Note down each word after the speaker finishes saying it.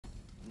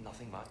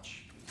Nothing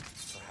much.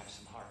 Perhaps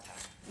some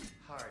hardtack.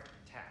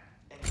 Hardtack.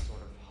 Any sort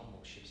of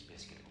humble ship's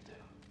biscuit will do.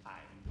 Aye,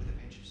 with a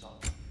pinch of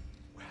salt.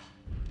 Well,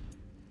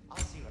 I'll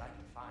see what I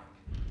can find.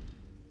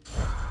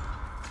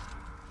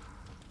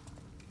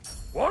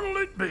 What'll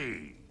it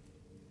be?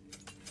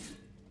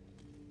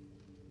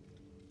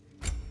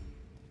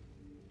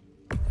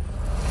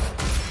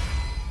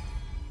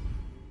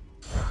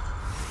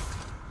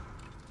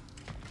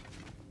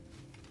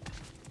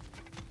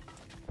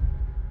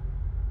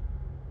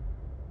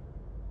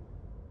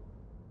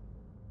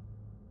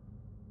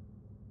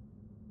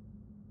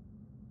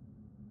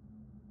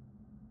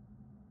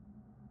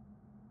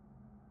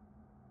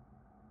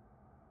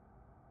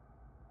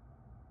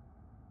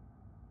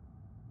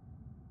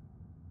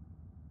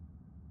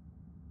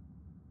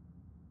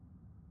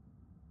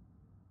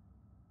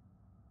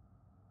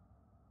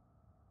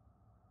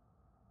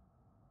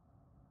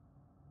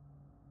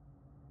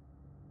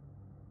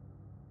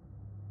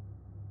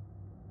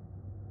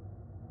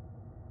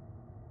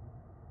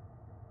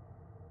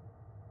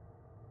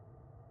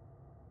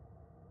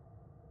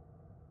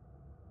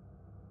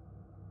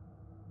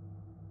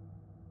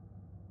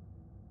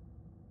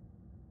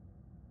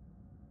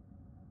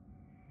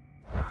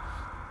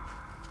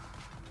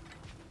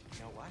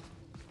 You know what?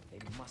 They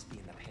must be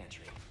in the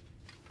pantry.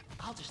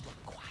 I'll just look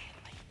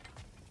quietly.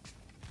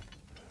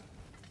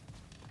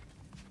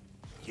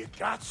 You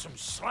got some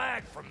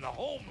slag from the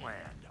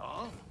homeland,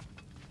 huh?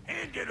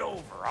 Hand it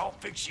over. I'll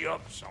fix you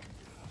up something.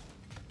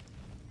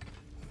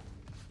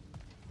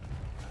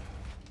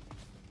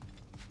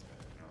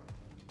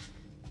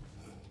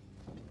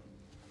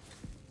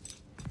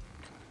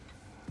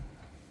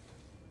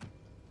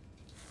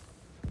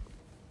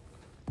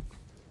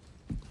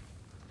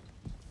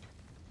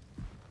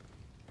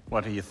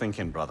 What are you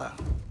thinking, brother?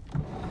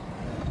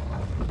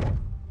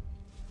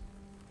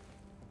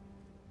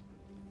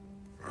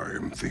 I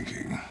am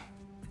thinking.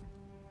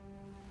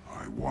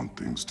 I want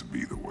things to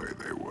be the way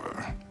they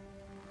were.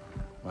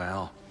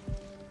 Well,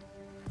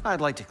 I'd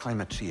like to climb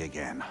a tree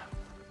again.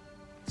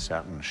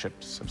 Certain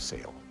ships have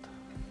sailed.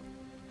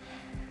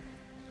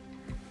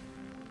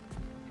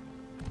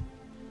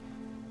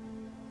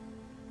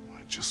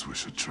 I just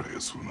wish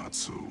Atreus were not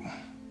so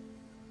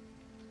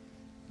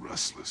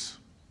restless.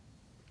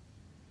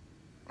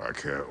 I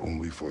care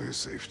only for his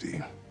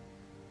safety.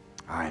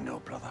 I know,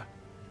 brother.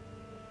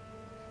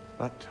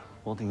 But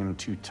holding him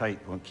too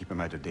tight won't keep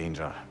him out of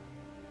danger.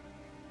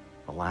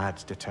 The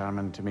lad's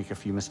determined to make a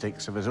few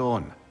mistakes of his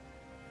own.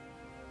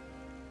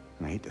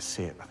 And I hate to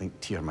say it, I think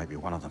Tyr might be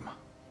one of them.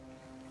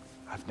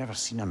 I've never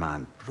seen a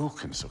man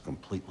broken so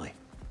completely.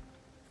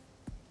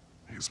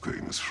 His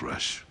pain is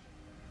fresh.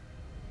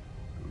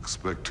 You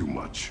expect too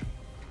much.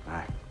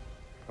 Aye,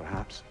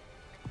 perhaps.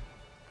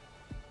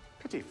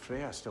 Pity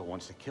Freya still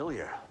wants to kill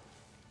you.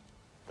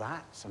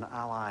 That's an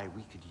ally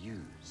we could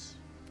use.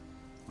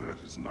 That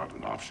is not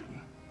an option.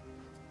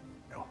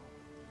 No,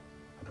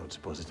 I don't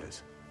suppose it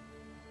is.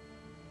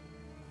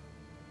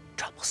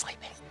 Trouble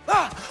sleeping.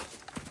 Ah!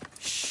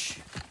 Shh!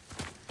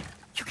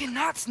 You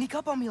cannot sneak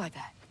up on me like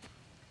that.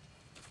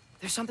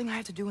 There's something I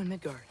have to do in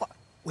Midgard. What?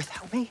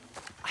 Without me?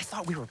 I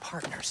thought we were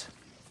partners.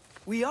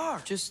 We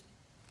are, just...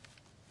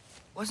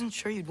 wasn't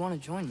sure you'd want to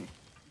join me.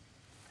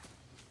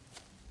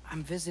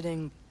 I'm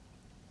visiting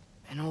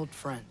an old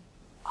friend.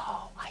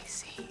 Oh, I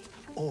see.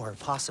 Or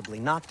possibly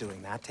not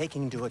doing that,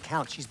 taking into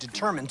account she's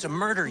determined to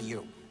murder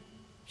you.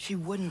 She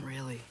wouldn't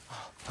really.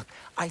 Oh, look,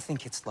 I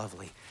think it's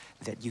lovely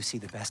that you see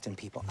the best in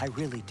people. I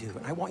really do.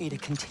 And I want you to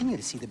continue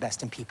to see the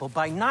best in people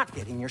by not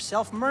getting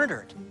yourself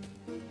murdered.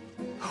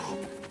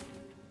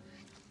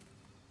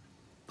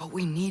 But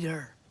we need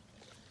her.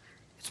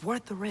 It's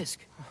worth the risk.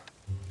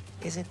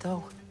 Is it,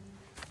 though?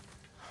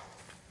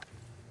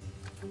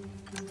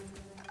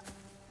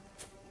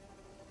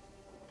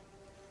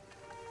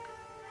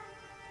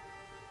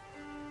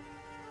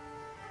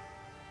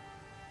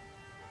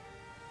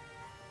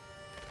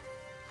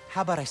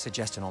 How about I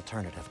suggest an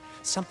alternative?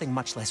 Something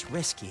much less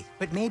risky,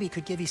 but maybe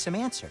could give you some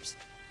answers.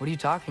 What are you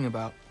talking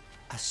about?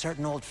 A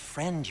certain old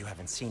friend you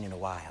haven't seen in a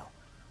while.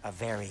 A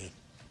very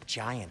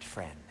giant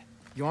friend.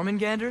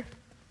 Jormungandr?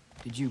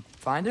 Did you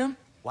find him?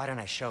 Why don't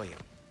I show you?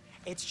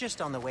 It's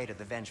just on the way to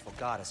the vengeful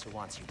goddess who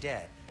wants you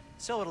dead.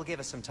 So it'll give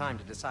us some time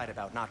to decide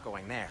about not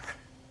going there.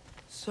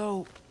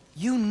 So,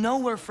 you know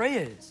where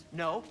Freya is?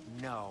 No.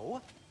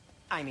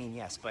 I mean,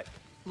 yes, but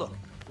look,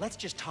 let's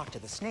just talk to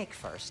the snake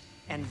first,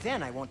 and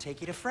then I won't take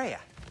you to Freya.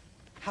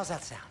 How's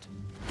that sound?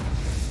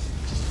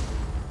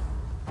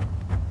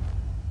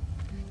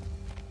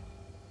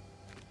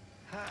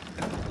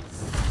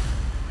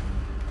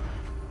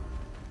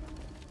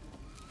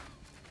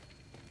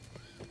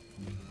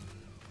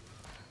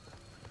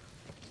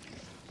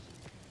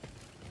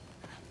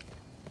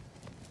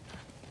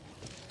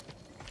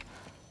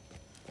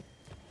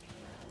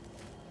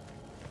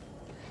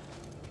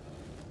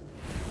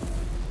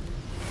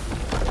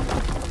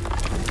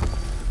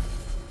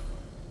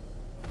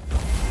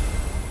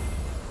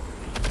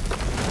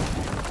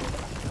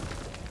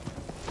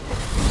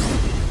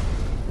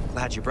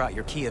 Glad you brought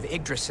your key of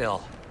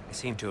Yggdrasil. I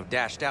seem to have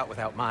dashed out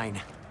without mine.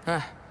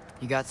 Huh.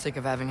 You got sick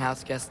of having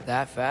house guests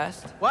that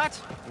fast?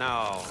 What?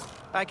 No.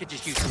 I could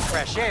just use some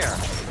fresh air.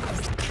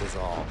 Is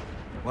all.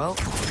 Well,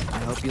 I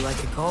hope you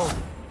like it cold.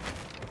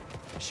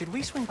 Should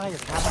we swing by your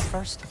cabin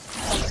first?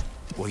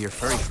 Will your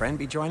furry friend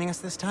be joining us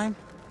this time?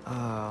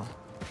 No.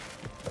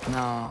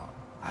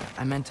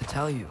 I meant to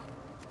tell you.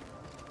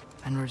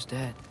 Fenrir's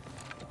dead.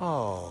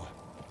 Oh.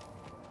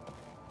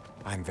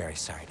 I'm very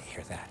sorry to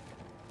hear that.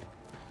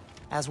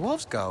 As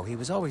wolves go, he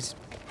was always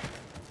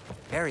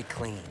very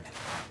clean.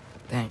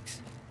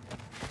 Thanks.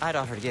 I'd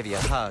offer to give you a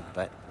hug,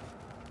 but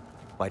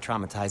why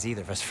traumatize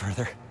either of us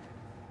further?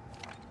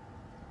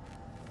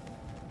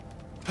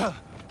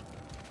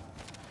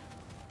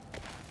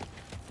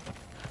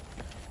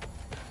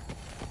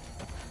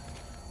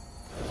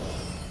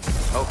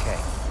 Okay.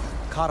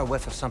 Caught a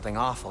whiff of something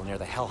awful near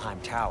the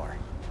Helheim Tower.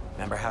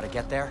 Remember how to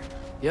get there?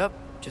 Yep,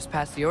 just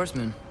past the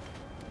oarsman.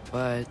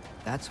 But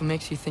that's what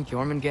makes you think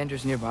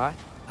Jormungandr's nearby?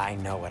 I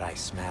know what I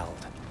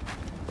smelled.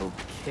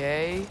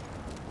 Okay.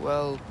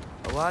 Well,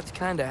 a lot's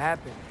kinda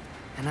happened,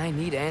 and I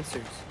need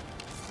answers.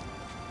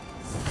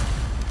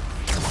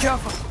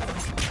 Careful!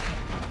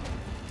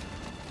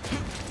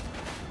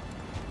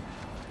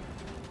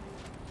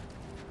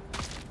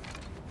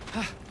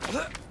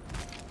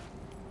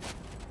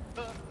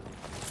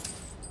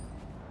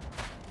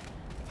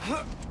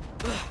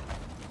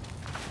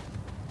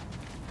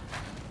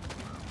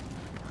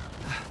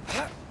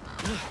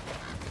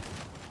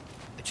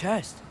 A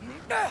chest.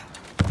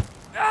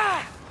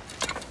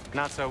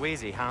 Not so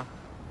easy, huh?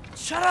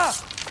 Shut up!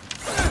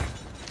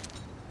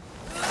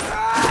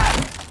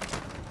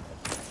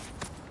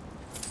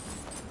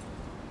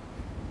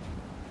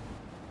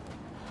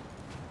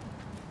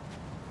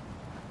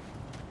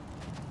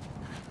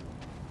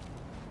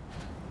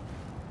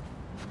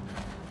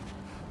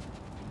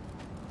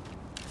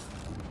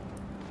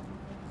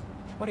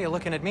 What are you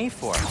looking at me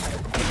for?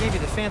 I gave you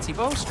the fancy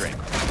bowstring.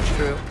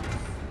 True.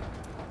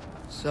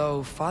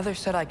 So, Father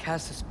said I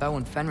cast a spell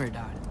when Fenrir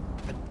died,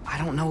 but I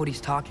don't know what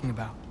he's talking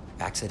about.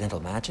 Accidental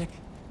magic?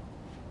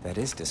 That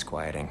is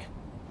disquieting.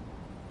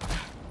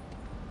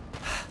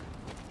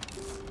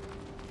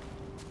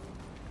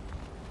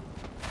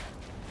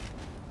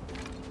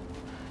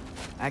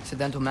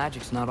 Accidental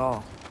magic's not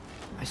all.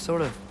 I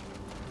sort of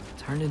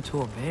turned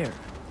into a bear.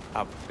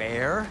 A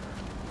bear?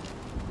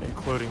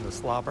 Including the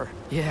slobber.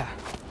 Yeah,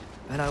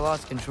 but I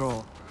lost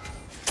control.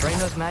 Ray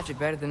knows magic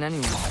better than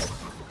anyone.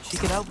 She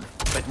could help me.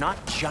 But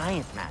not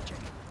giant magic.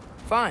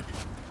 Fine.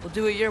 We'll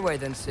do it your way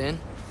then, Sin.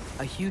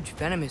 A huge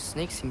venomous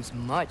snake seems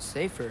much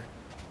safer.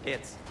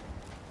 It's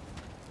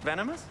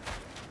venomous?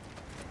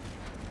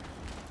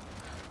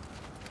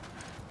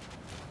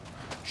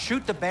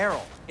 Shoot the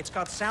barrel. It's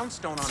got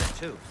soundstone on it,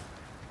 too.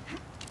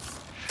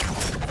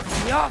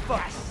 Yappa!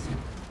 Yes!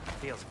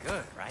 Feels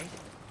good, right?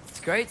 It's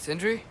great,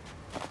 Sindri.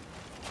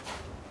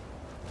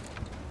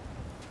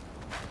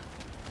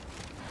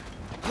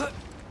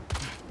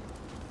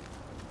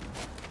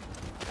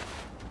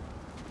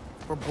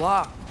 We're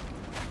blocked.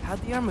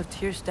 How'd the Arm of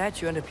Tyr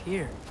statue end up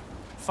here?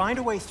 Find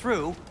a way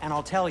through, and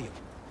I'll tell you.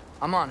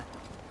 I'm on it.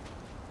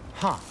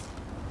 Huh.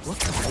 Look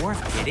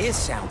north. It is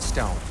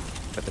soundstone,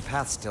 but the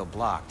path's still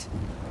blocked.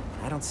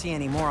 I don't see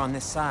any more on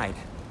this side.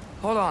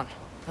 Hold on.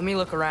 Let me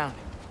look around.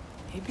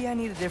 Maybe I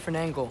need a different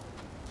angle.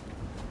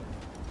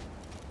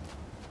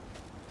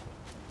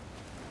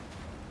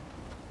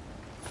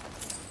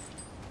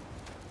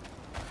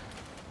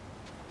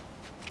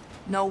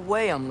 No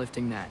way I'm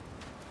lifting that.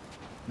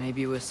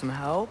 Maybe with some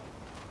help?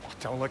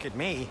 Don't look at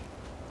me.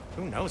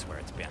 Who knows where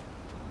it's been?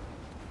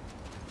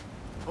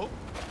 Oh.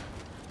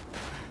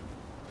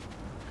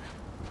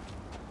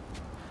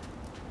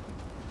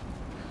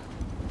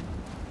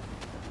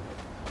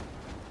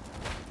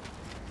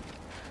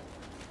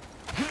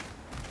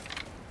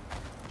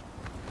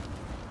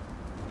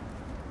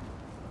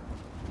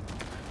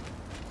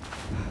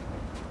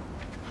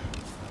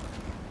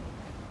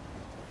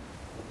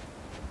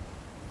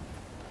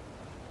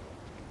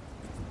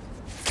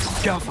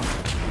 Gaffa.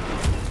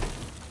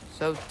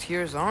 So,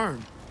 Tyr's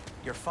arm.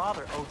 Your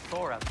father owed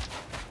Thor a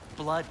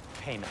blood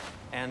payment,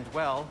 and,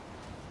 well,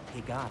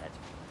 he got it.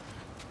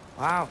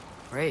 Wow,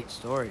 great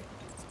story.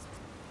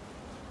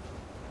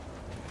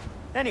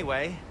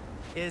 Anyway,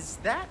 is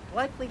that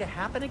likely to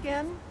happen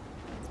again?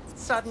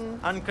 Sudden,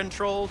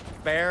 uncontrolled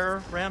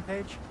bear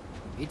rampage?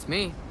 Beats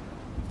me.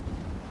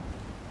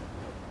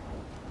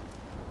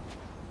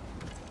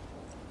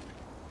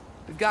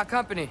 We've got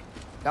company.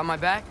 Got my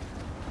back?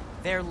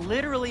 They're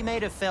literally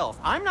made of filth.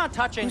 I'm not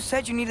touching... Who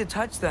said you need to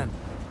touch them?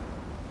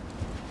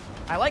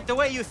 I like the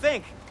way you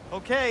think.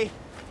 Okay,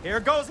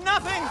 here goes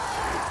nothing!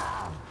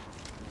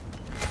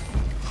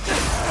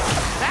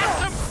 That's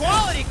some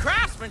quality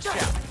craftsmanship!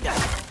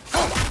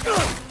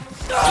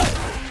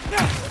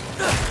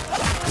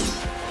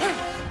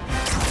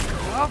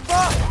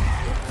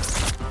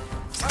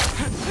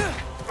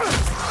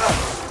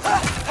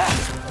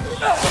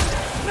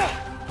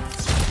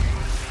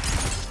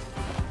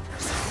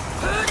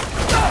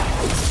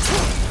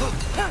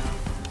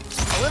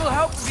 A little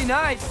help would be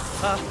nice.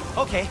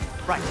 Okay,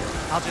 right.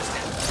 I'll just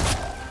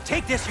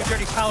take this, you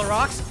dirty pile of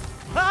rocks.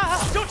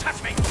 Don't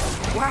touch me!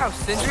 Wow,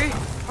 Sindri.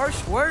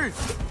 Harsh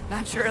words.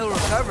 Not sure he'll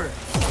recover.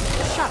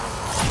 Shut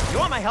up. You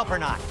want my help or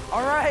not?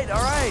 All right,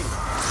 all right.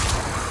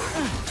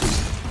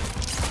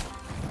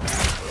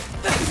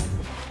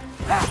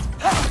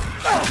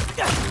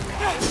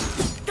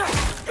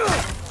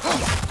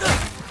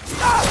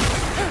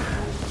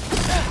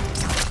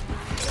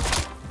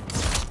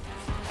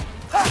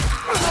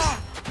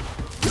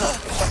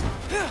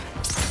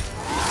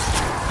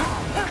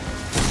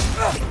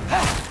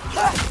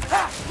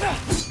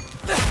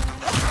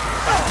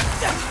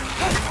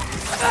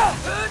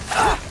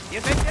 You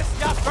think this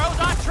stuff grows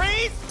on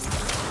trees?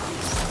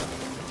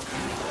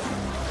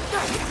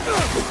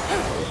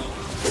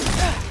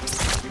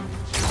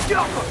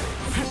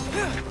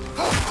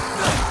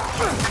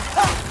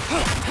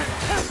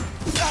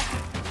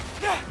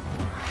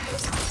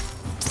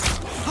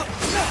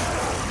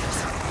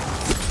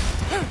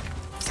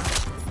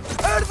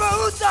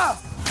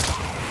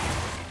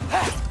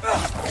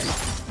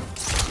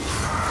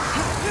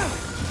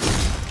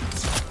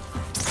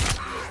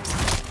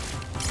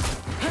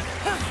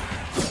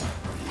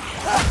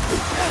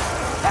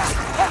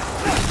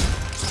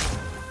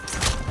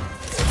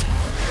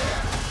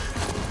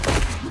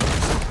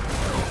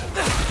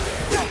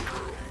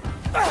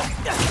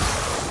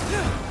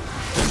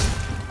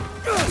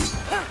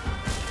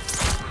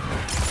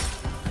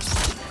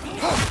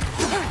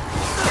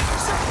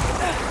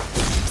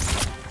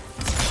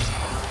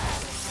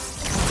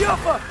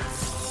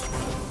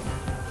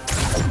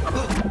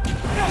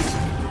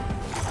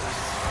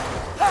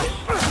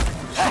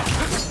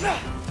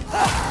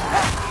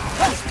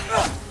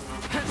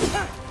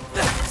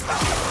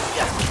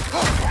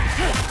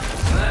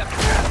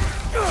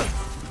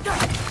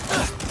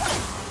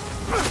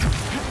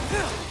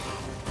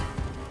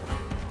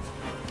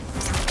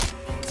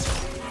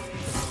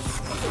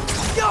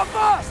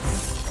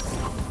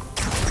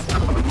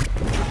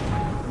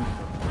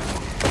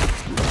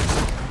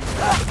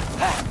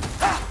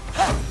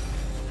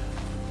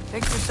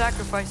 Thanks for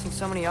sacrificing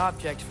so many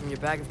objects from your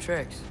bag of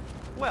tricks.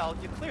 Well,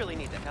 you clearly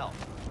need the help.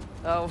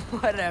 Oh,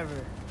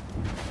 whatever.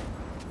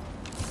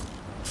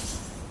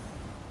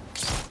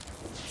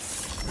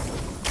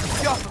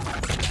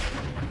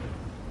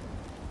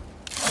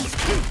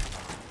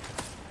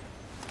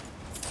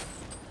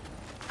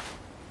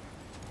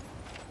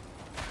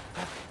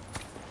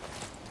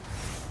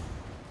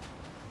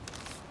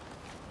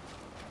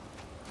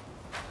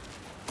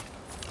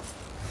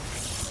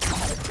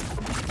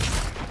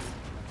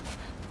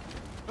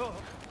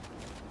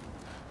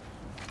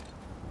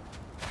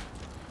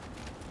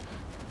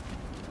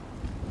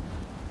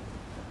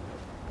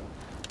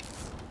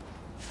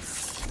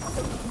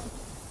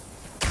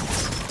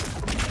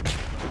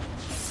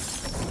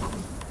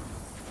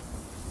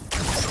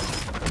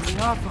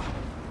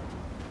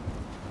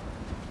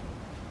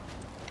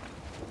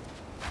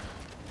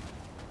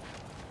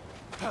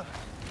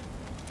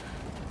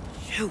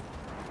 Shoot!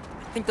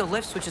 I think the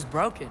lift switch is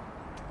broken.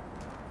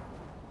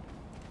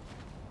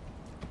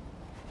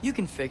 You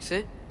can fix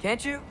it,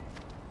 can't you?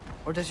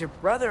 Or does your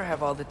brother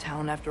have all the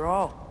talent after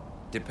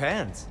all?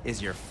 Depends.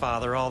 Is your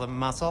father all the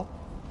muscle?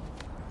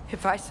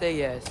 If I say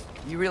yes,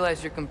 you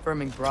realize you're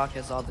confirming Brock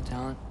has all the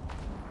talent?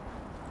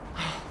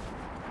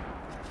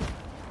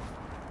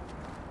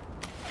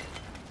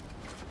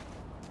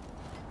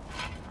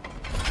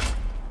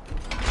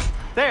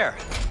 There!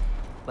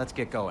 Let's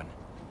get going.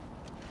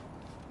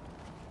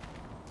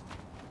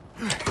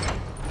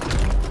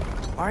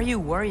 Why are you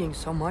worrying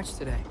so much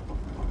today?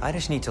 I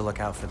just need to look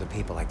out for the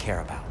people I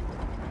care about.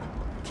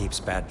 Keeps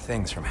bad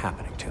things from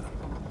happening to them.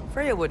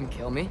 Freya wouldn't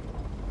kill me.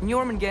 And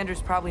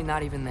Jormungandr's probably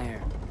not even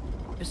there.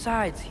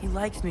 Besides, he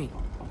likes me.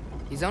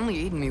 He's only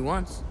eaten me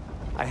once.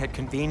 I had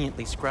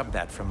conveniently scrubbed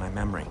that from my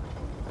memory.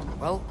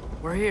 Well,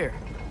 we're here.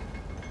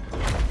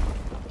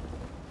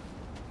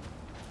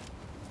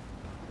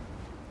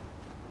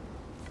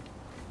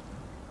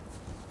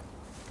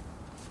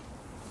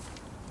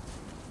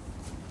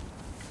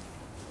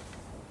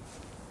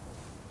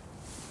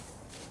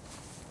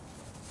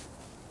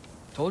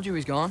 Told you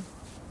he's gone.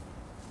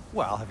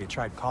 Well, have you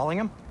tried calling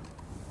him?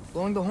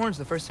 Blowing the horn's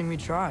the first thing we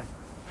tried.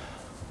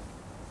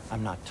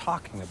 I'm not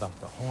talking about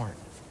the horn.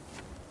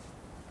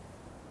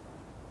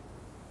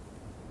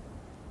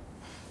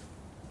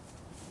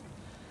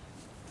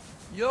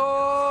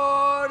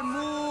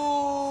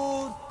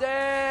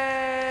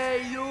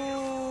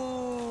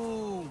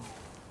 Yormuteyum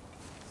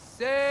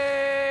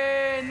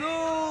Senu.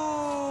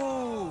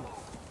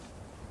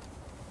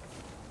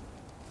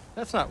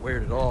 That's not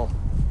weird at all.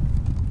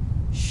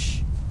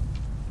 Shh.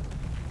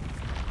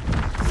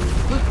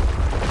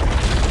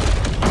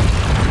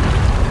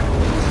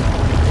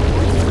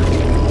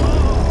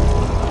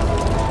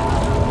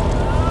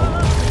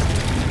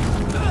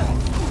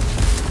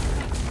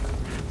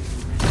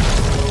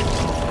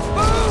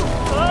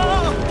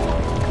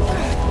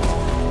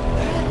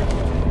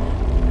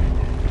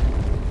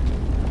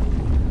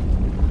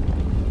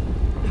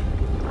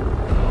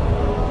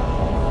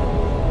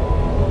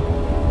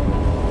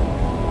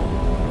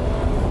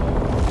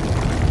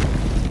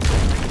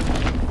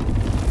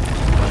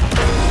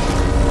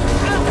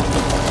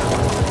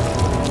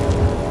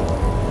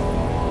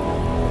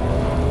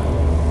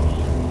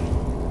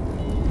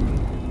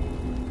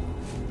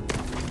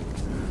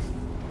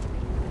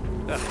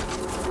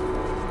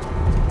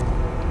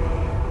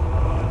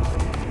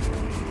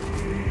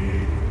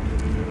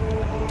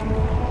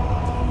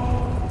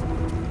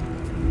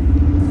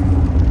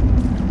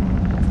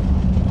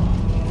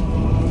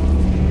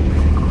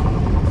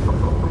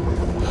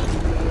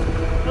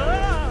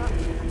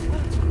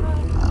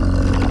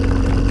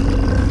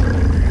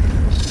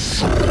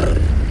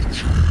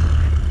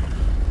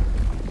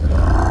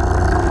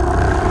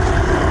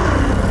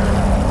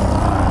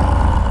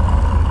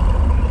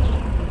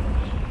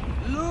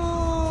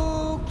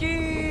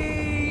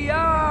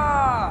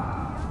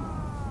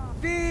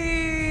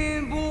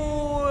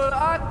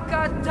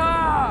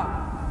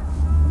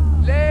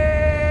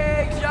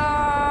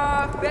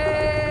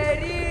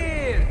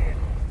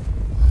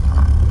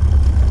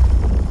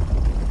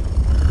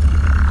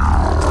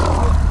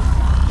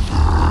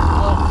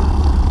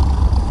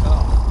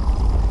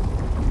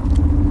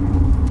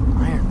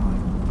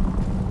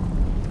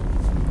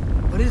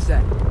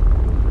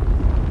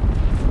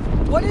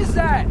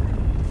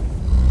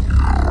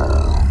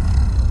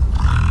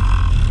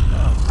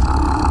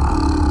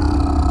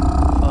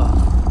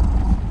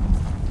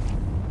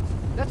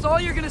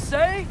 all you're gonna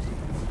say?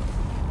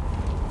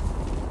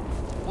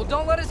 Well,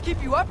 don't let us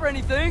keep you up or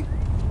anything.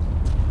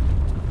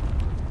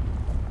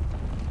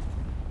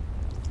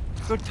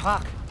 Good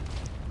talk.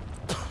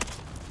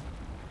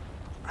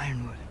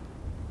 Ironwood.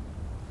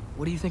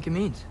 What do you think it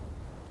means?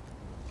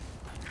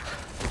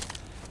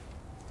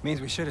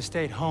 Means we should have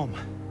stayed home.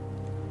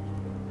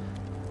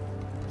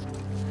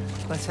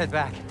 Let's head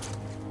back.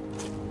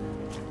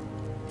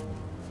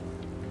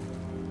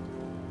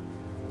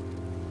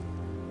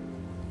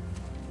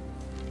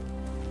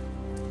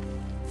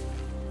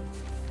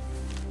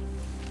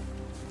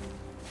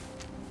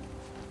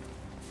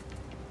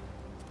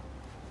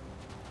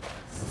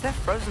 Is that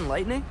frozen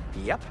lightning?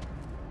 Yep.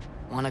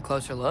 Want a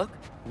closer look?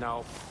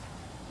 No.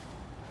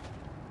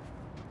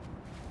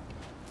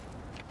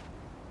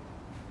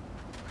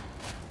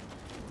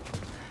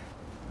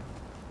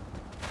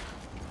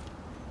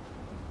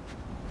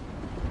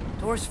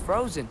 Door's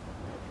frozen.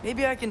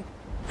 Maybe I can...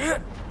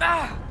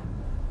 Ah!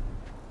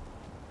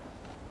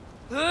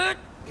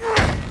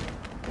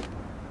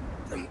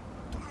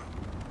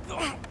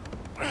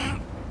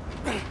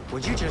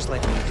 Would you just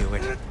let me do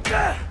it?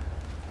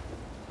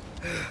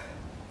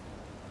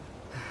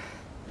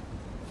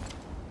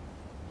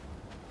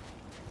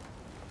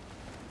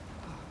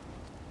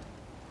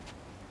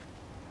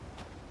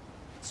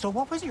 So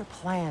what was your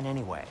plan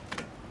anyway?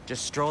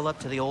 Just stroll up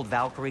to the old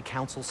Valkyrie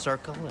Council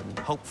circle and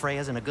hope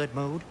Freya's in a good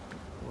mood?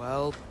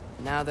 Well,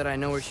 now that I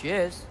know where she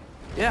is,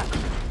 yeah,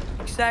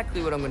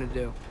 exactly what I'm gonna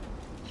do.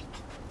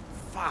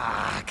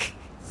 Fuck.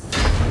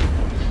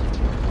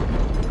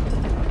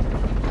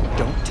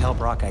 Don't tell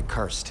Brock I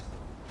cursed.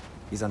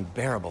 He's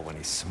unbearable when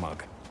he's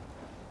smug.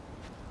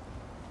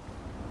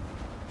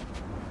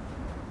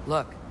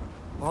 Look,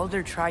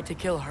 Baldur tried to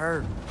kill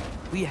her.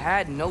 We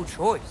had no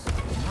choice.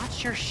 I'm not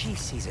sure she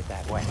sees it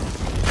that way.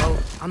 Well,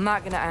 I'm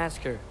not gonna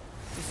ask her.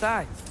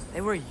 Besides,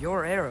 they were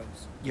your arrows.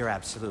 You're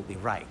absolutely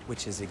right,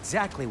 which is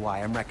exactly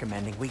why I'm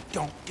recommending we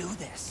don't do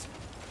this.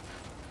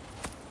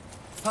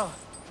 Oh.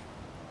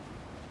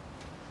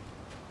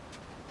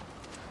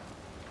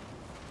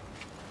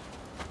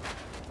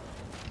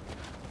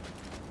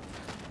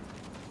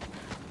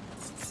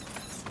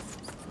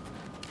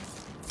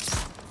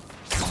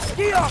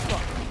 Get off her!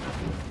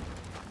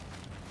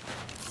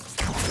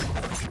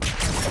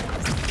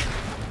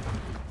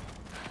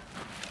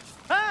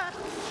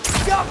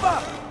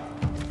 Yappa!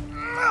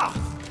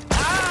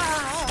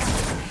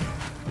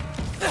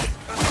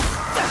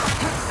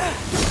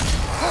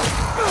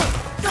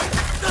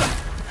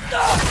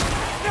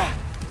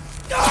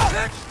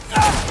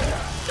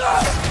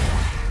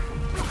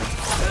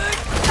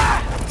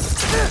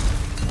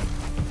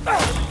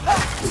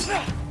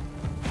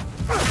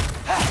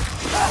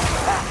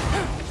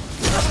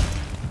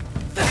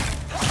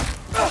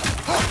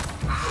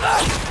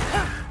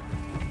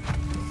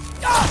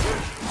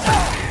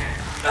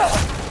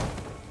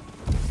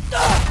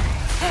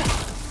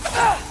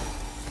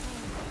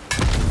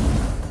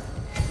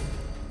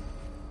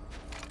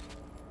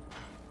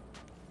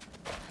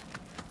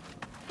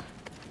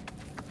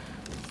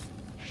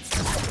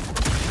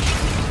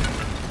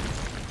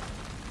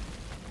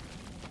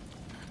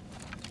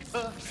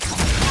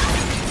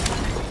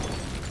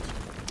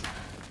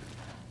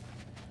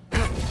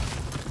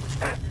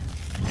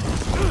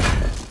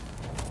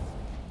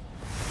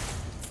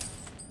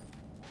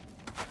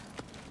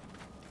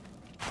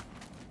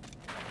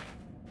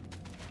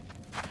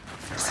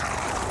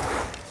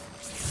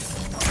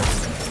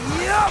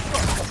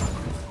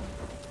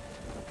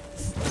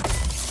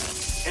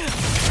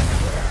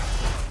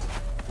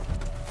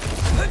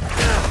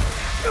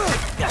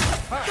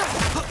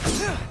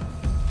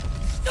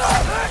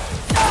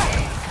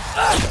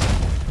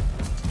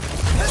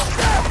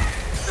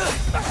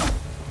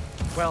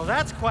 Well,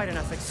 that's quite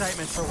enough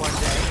excitement for one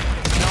day.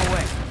 No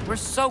way. We're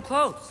so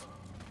close.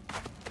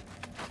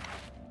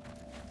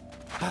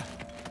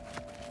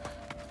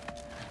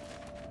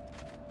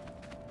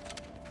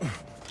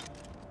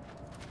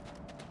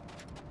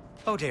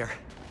 Oh dear.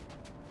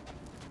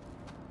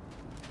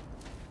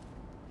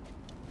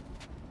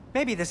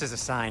 Maybe this is a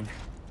sign.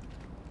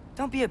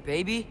 Don't be a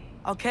baby.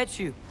 I'll catch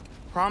you.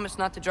 Promise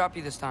not to drop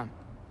you this time.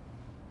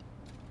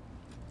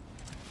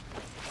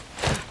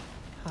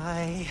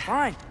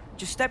 Fine.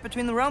 Just step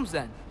between the realms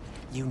then.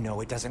 You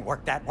know it doesn't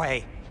work that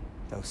way.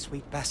 Though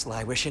sweet Bessel,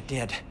 I wish it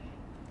did.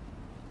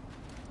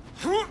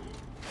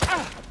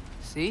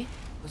 See?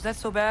 Was that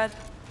so bad?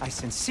 I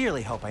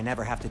sincerely hope I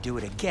never have to do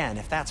it again,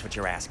 if that's what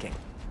you're asking.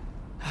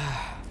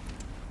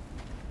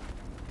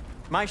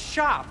 My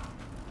shop!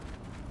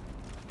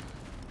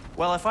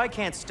 Well, if I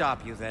can't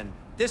stop you, then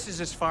this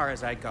is as far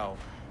as I go.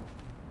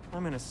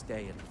 I'm gonna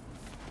stay and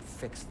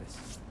fix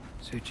this.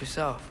 Suit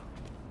yourself.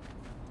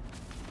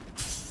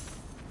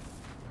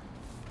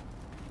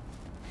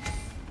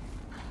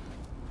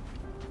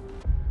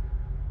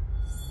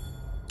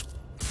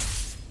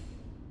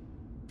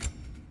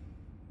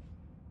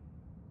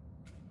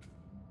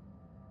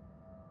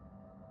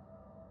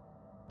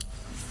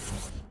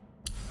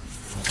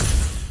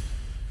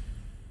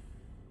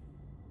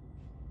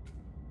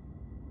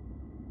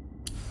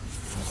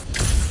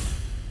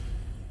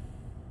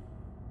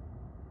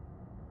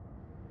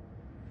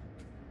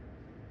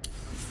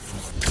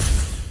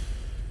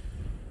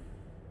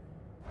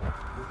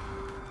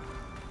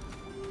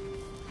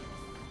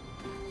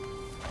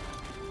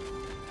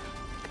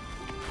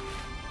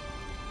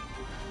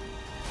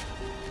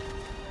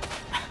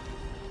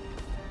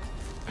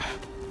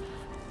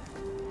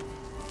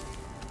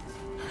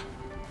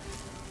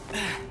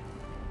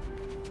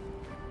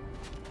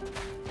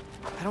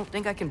 I don't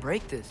think I can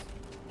break this.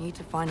 Need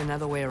to find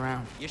another way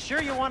around. You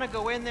sure you want to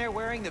go in there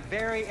wearing the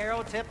very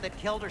arrow tip that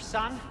killed her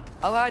son?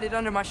 I'll hide it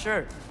under my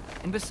shirt.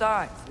 And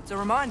besides, it's a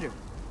reminder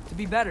to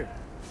be better.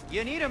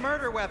 You need a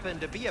murder weapon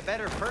to be a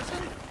better person?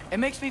 It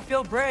makes me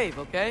feel brave,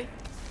 okay?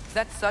 Is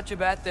that such a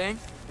bad thing?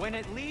 When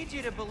it leads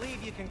you to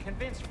believe you can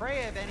convince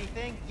Freya of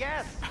anything,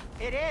 yes,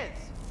 it is.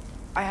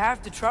 I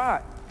have to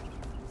try.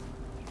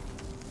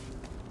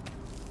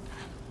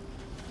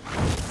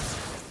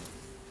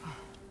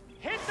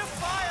 Hit the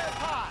fire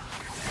pot!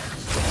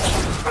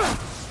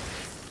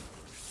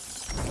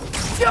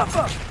 Jump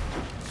up!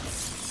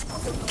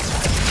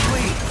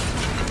 Please.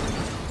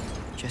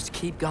 Just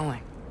keep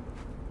going.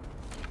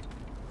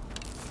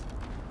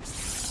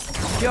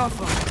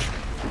 Jump up.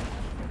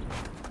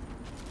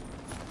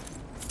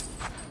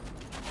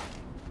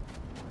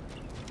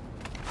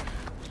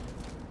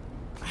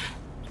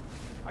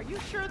 Are you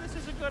sure this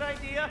is a good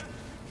idea?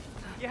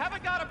 You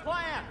haven't got a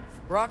plan.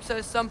 Brock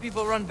says some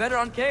people run better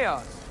on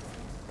chaos.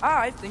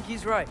 I think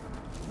he's right.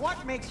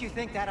 What makes you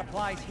think that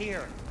applies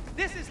here?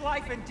 This is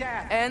life and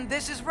death. And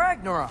this is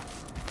Ragnarok.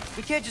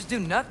 We can't just do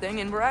nothing,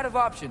 and we're out of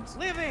options.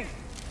 Living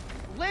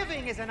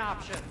is an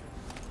option.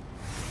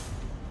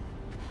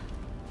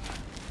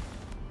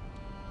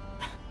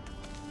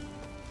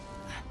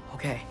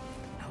 Okay,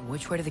 now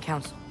which way to the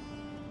council?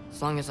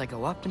 As long as I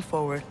go up and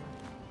forward,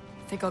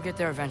 I think I'll get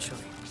there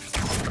eventually.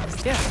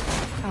 Yeah,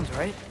 sounds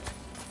right.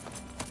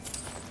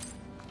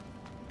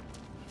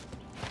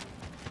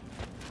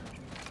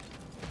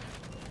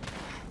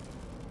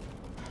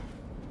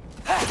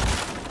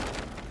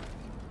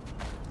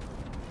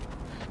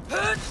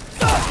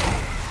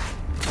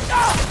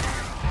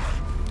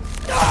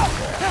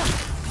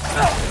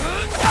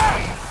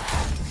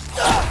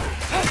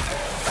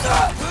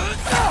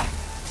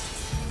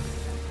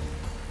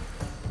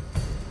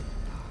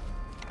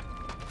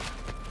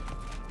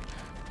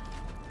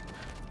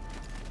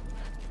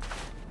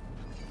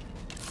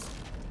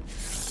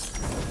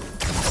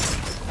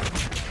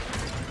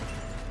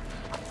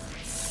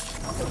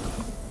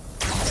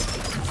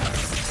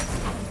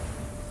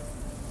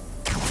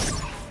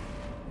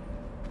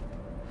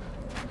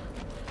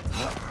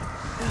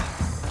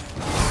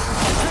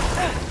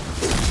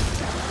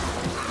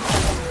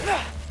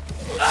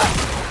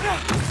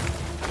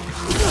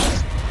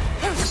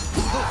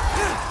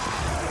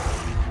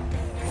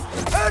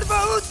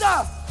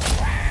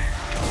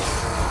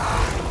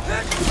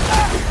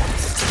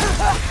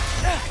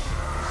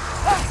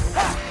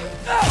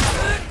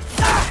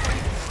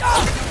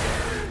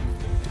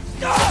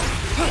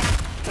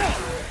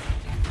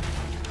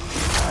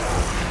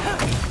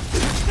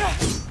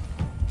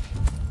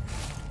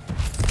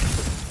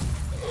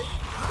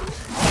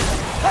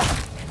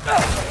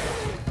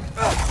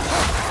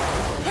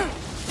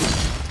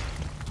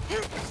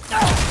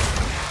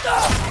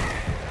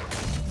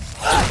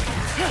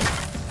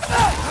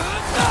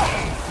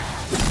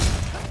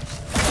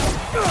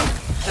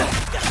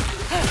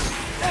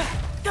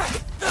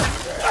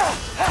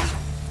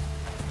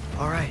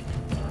 All right,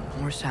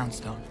 more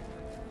soundstone.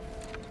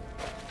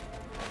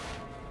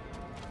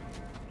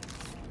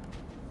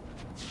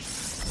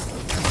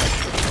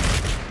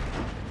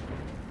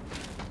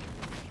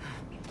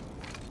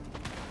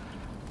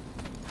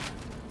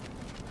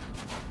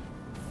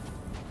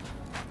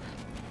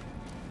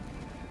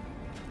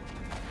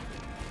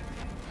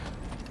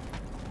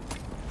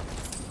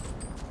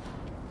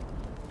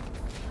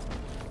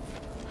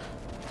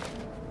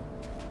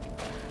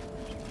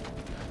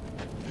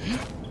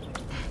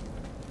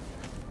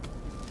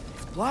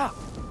 Blocked.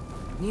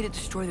 Need to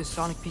destroy the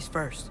sonic piece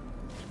first.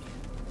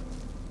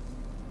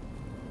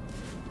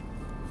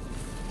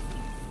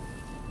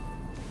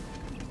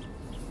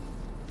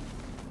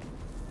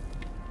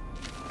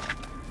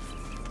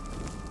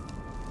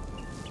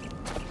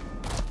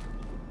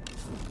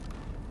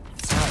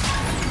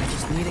 I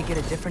just need to get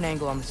a different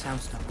angle on the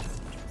soundstone.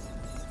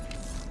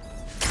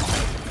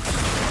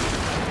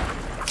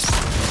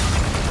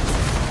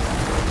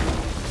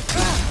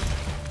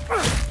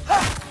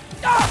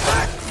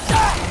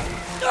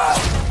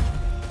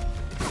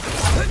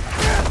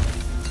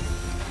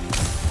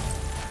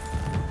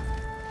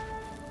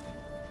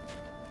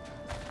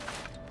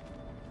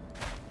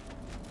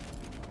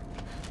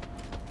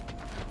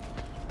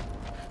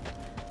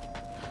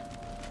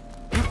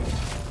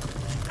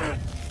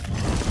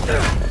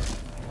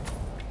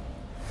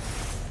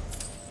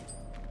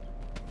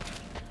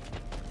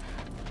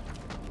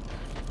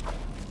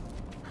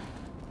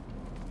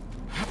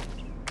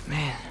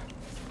 Man,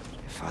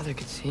 if Father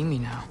could see me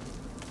now,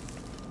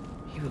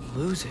 he would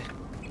lose it.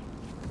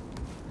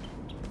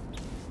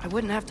 I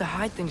wouldn't have to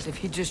hide things if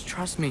he'd just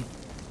trust me.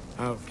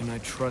 How can I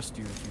trust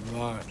you if you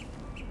lie?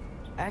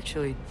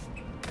 Actually,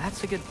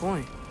 that's a good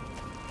point.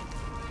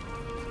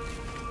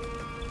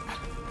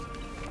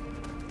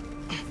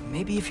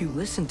 Maybe if you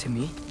listen to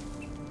me.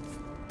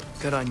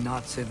 Could I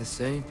not say the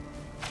same?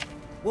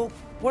 Well,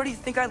 where do you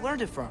think I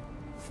learned it from?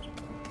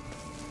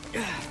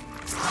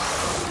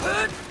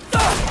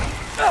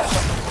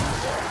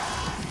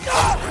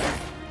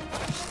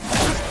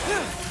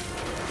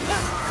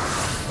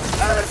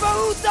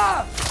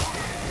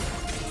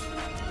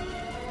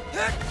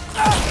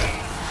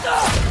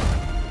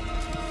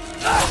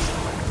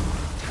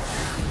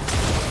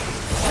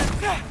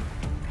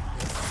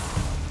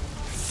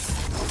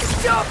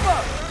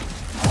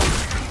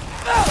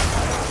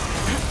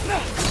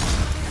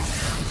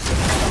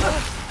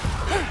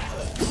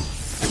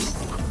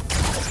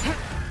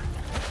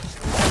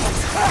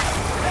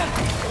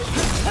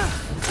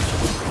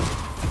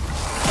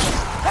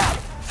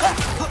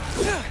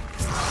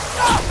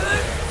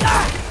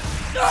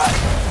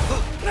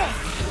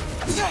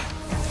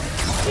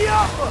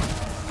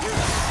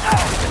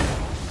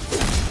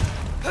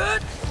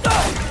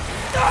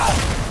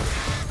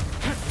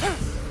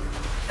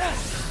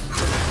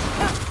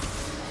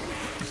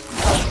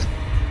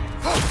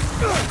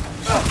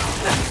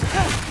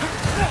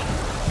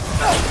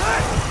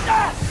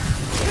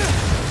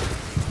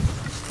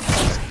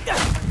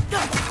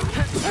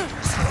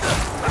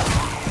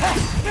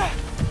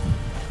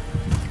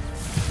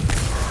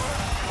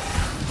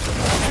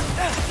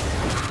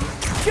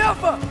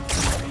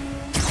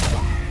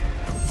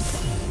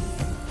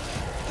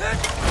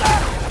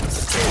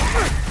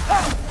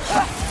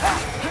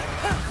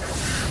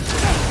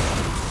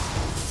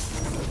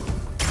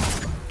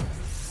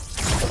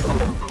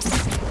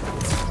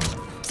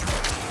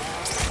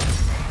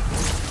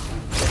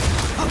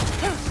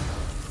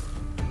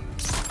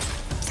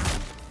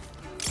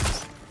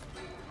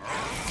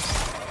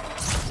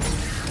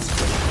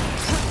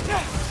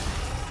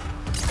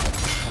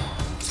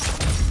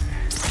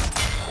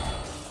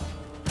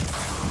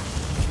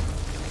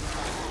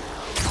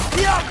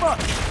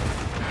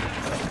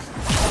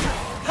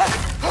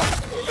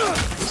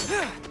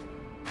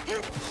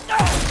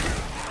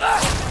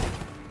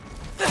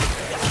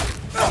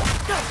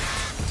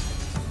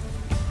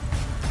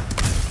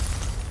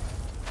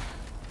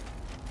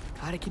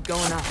 Gotta keep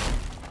going up.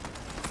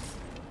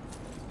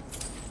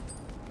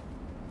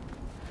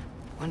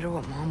 Wonder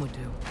what Mom would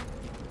do.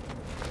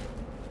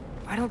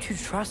 Why don't you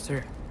trust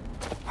her?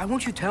 Why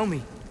won't you tell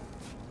me?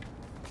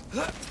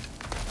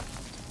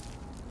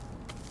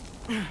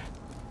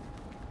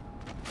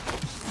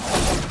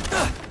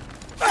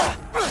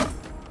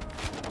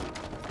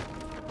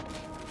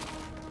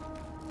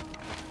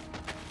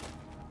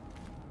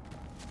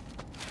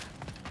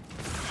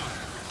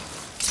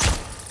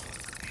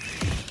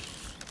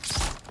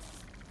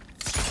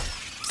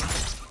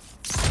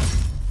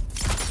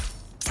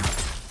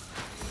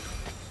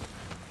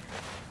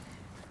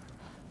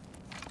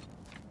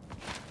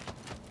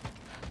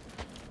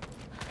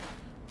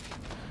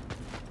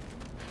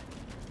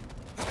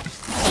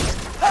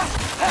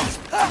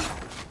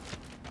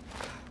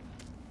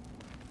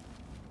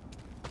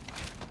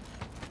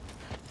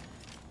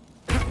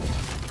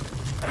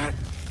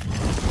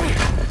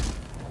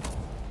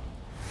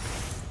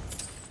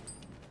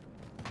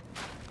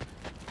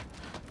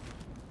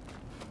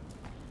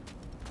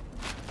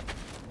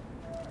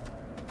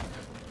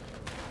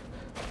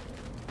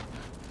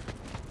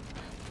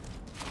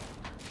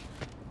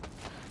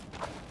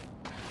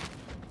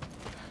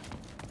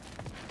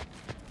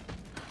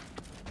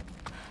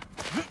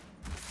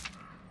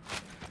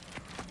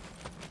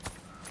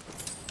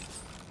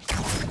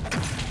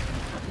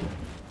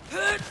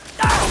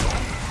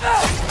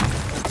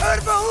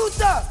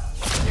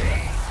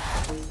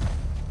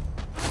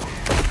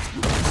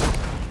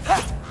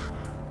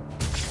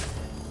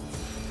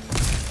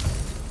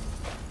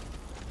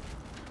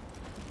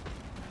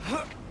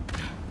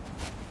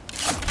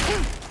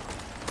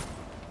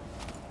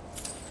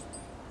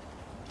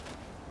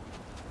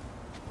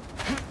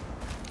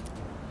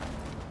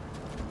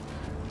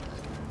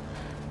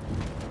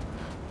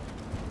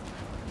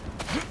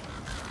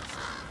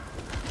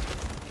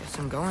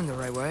 I'm going the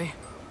right way.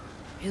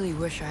 Really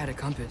wish I had a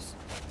compass.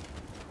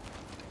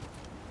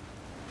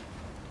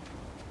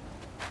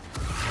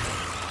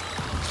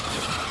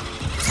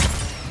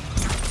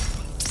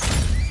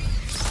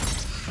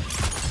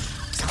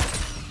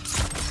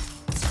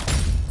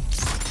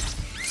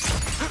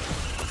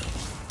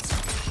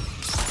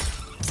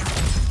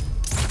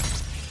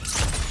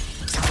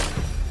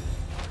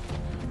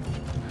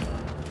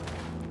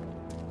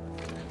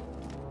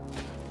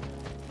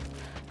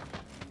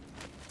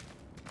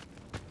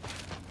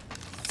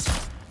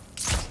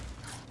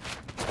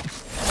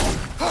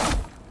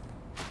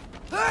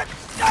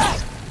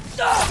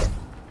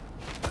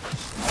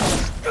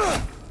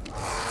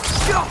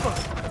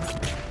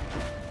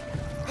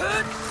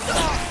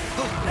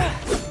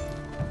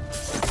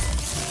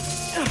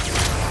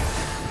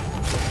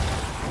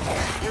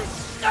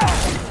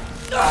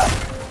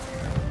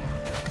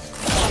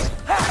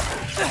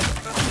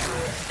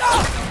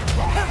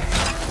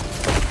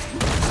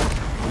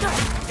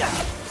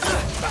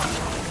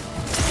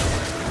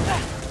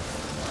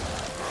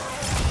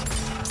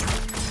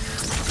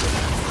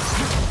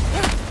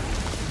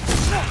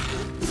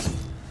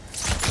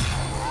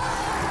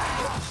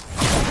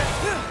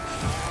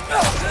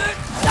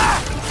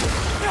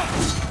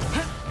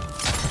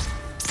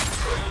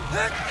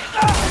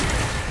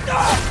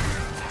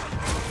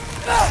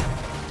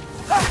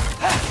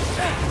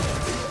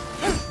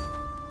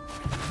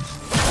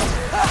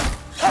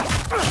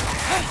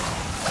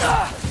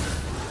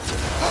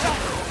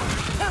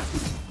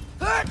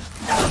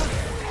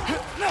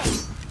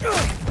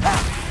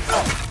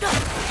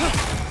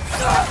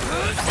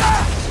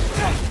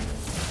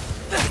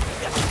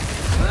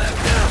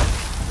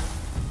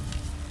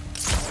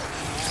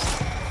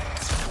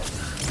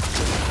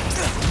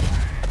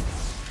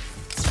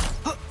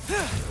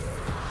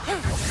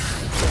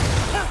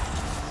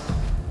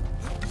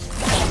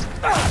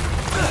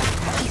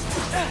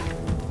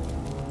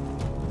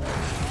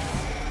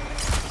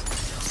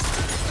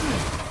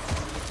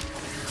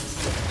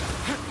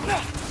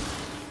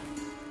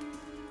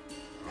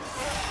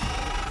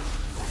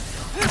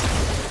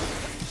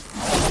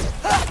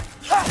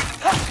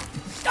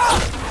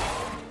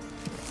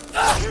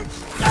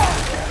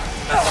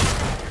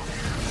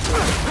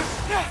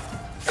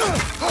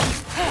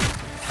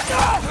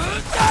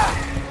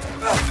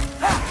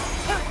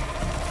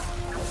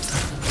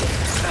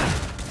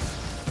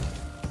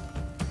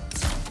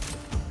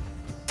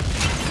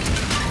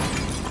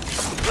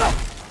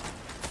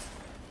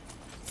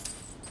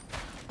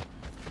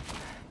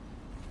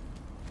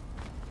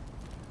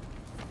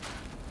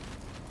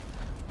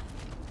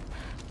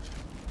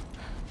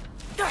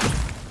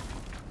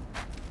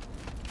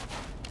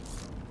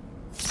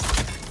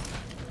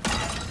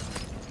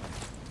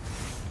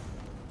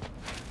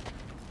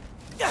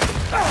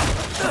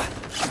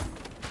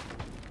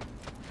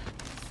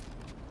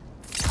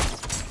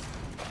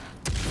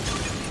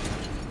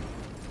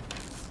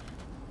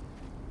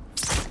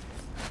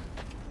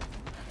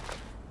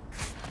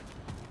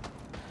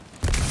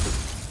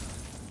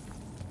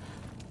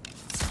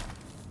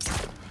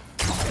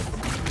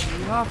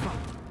 off him.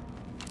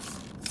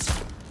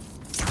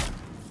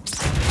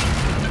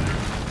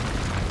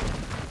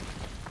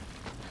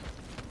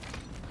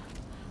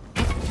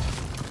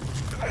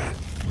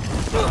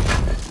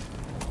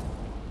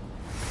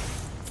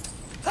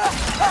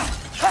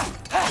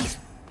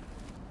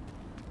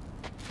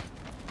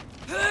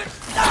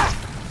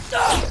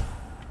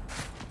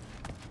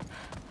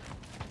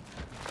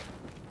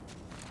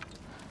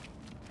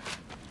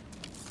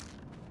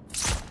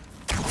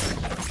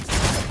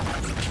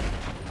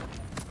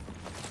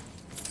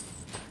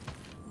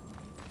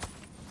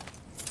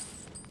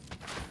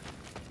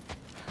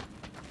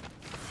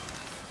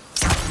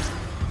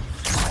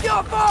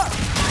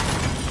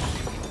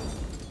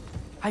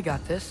 I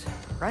got this,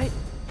 right?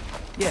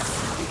 Yeah,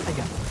 I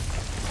got this.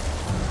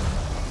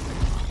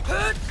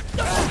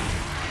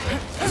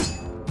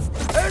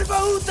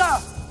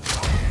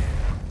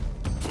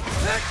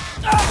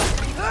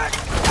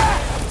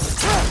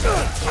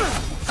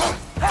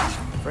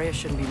 Freya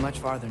shouldn't be much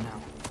farther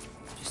now.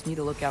 Just need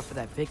to look out for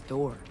that big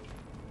door.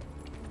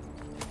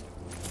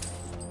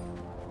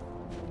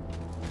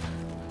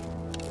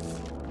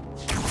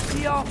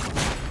 See y'all.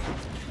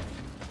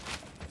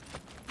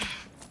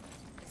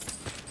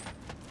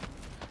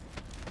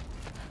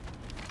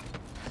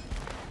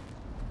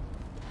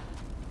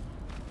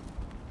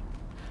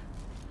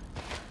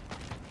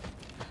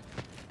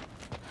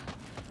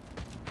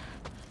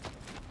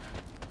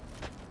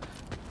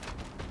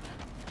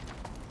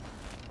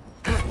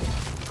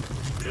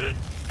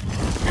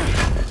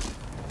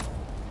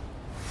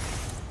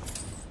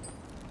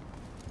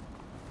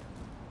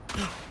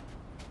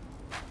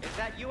 Is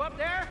that you up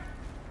there?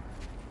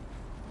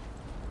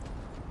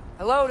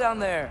 Hello down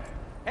there.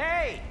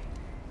 Hey!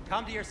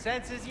 Come to your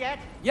senses yet?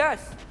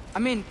 Yes, I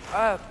mean,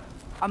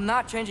 I'm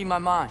not changing my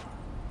mind.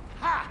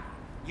 Ha!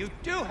 You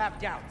do have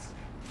doubts.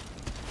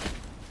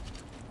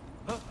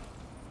 Huh?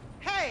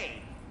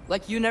 Hey!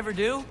 Like you never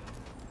do?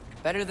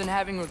 Better than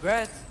having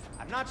regrets.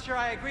 I'm not sure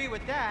I agree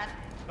with that,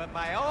 but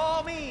by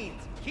all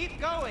means, keep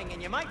going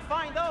and you might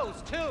find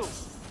those too.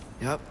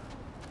 Yep,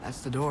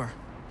 that's the door.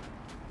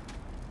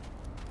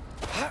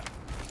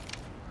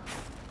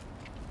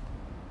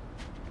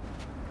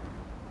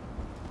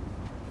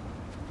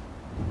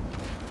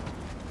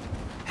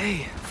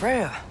 Hey,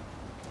 Freya.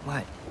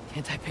 What,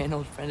 can't I pay an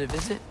old friend a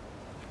visit?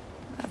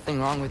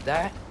 Nothing wrong with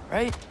that,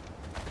 right?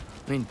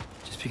 I mean,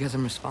 just because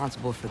I'm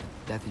responsible for the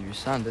death of your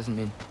son doesn't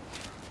mean...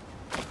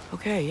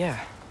 Okay, yeah.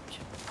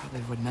 Should probably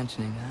avoid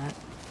mentioning that.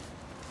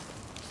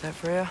 Is that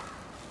Freya?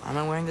 Am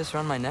I wearing this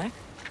around my neck?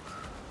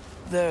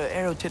 The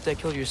arrow tip that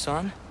killed your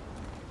son?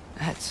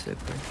 That's a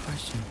great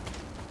question.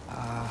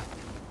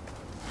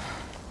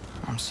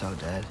 I'm so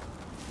dead.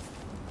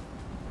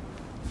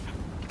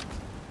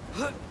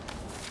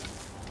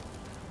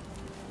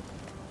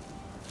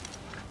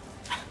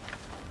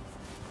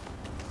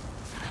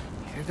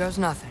 Here goes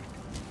nothing.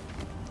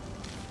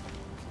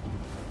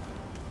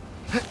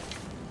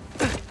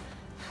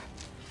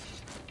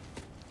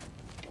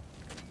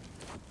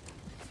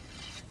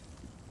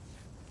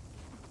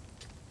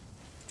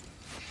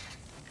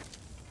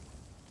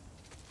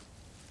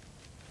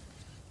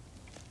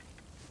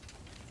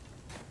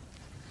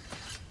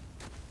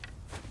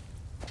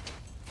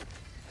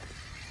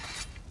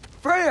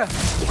 Freya!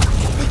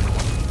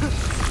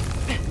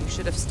 You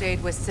should have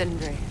stayed with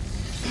Sindri.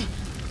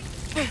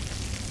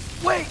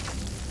 Wait!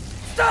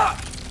 Stop!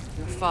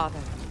 Your father.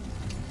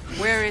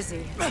 Where is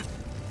he?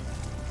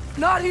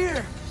 Not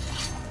here!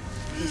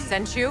 He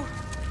sent you?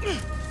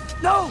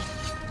 No!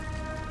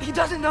 He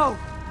doesn't know!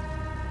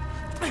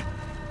 You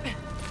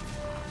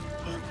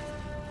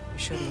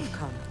shouldn't have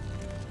come.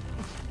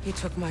 He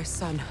took my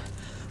son.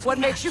 What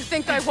makes you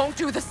think I won't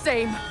do the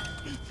same?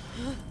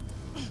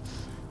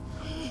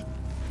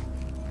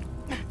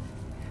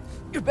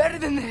 You're better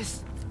than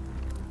this!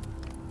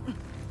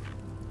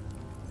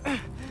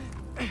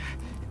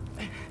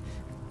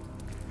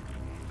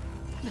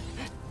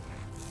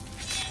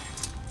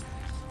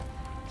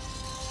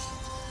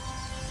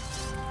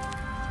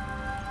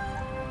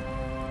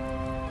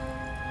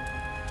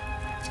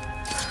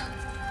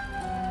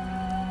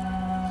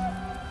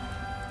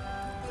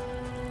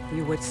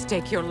 You would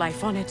stake your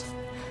life on it?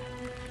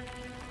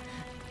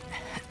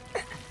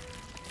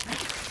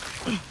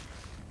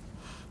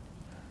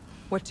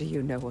 What do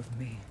you know of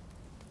me?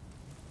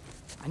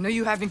 I know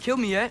you haven't killed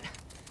me yet.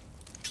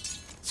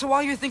 So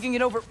while you're thinking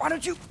it over, why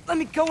don't you let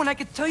me go and I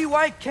can tell you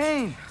why I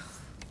came?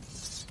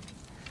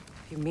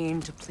 You mean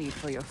to plead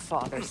for your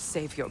father,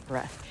 save your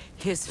breath.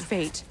 His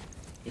fate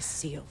is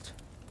sealed.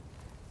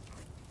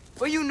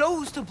 But you know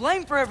who's to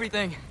blame for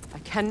everything. I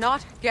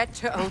cannot get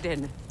to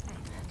Odin.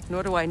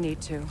 Nor do I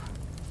need to.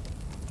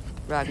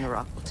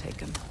 Ragnarok will take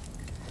him.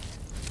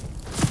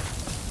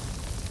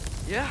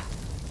 Yeah?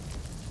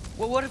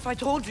 Well, what if I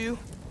told you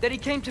that he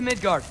came to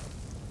Midgard?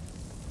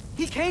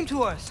 He came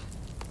to us.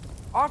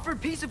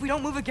 Offered peace if we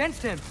don't move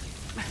against him.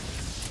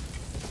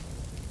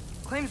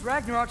 Claims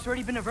Ragnarok's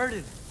already been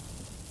averted.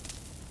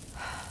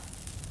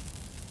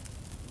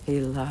 He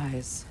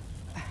lies.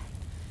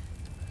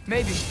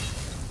 Maybe.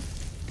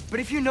 But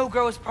if you know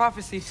Groa's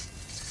prophecy,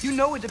 You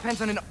know it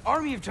depends on an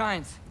army of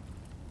giants.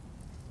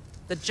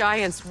 The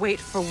giants wait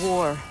for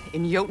war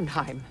in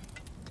Jotunheim.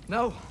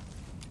 No.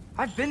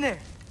 I've been there.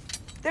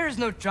 There is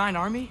no giant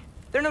army.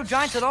 There are no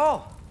giants at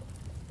all.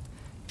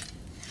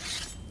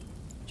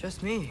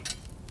 Just me.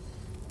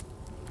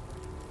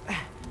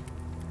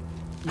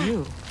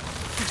 You.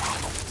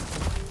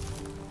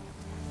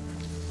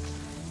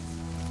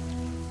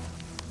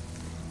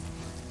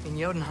 In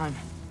Jotunheim,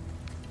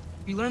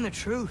 you learn the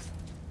truth.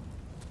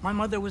 My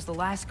mother was the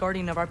last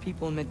guardian of our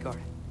people in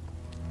Midgard.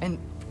 And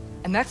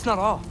that's not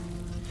all.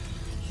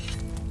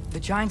 The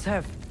giants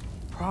have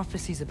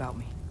prophecies about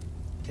me.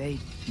 They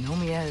know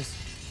me as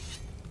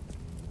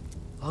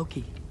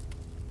Loki.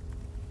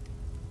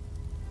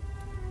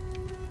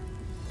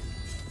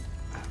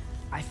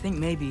 I think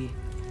maybe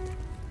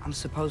I'm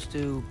supposed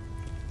to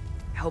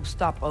help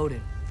stop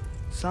Odin,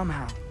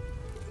 somehow.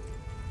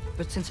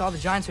 But since all the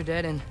giants are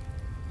dead and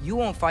you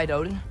won't fight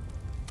Odin,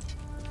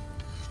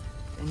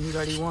 then you'd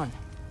already won.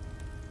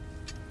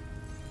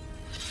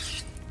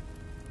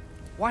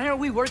 Why aren't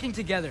we working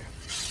together?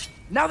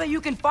 Now that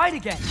you can fight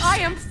again! I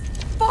am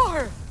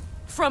far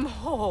from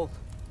whole.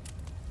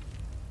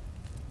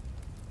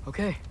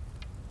 Okay.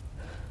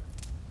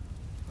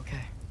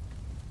 Okay.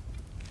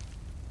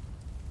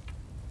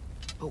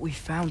 But we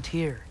found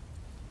Tyr.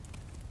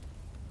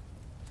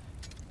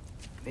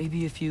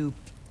 Maybe if you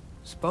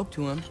spoke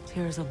to him...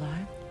 Tyr's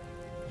alive?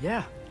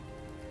 Yeah.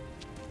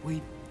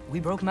 We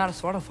broke him out of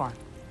Svartalfheim.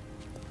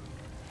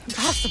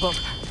 Impossible.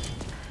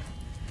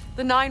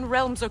 The 9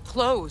 realms are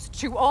closed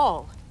to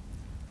all.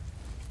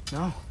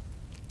 No.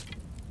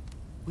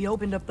 We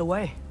opened up the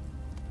way.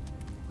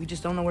 We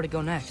just don't know where to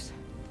go next.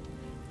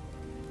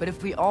 But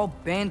if we all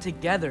band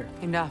together...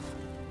 Enough.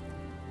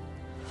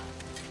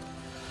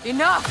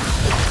 Enough!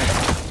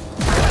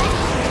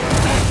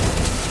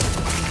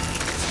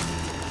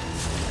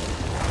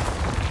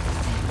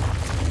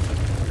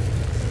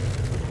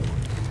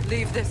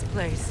 Leave this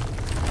place.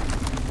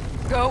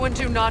 Go and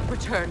do not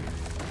return.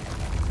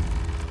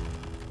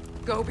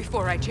 Go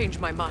before I change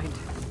my mind.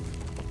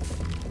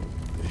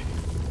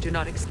 Do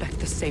not expect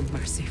the same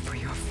mercy for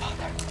your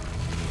father.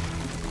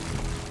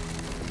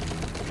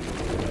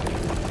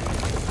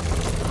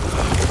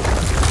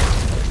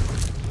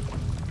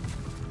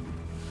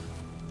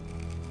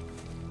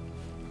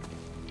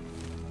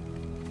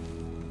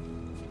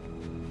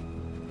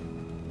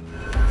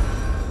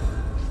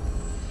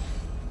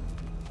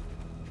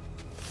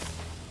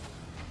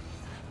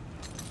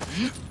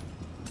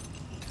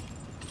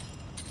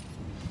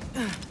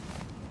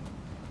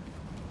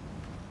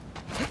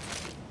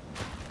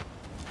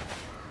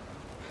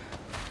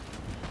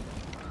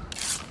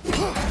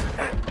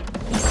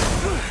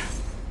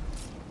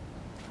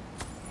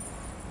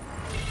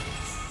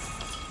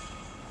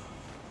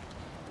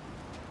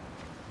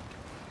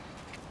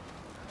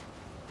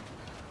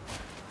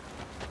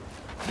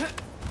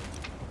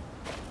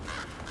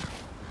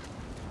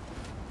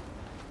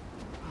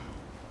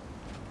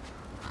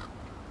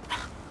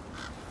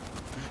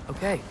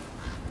 Okay,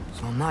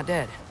 so I'm not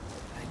dead.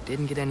 I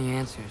didn't get any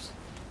answers.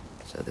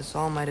 So this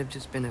all might have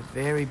just been a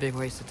very big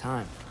waste of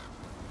time.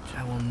 Which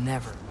I will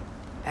never,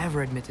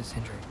 ever admit to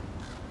Sindri.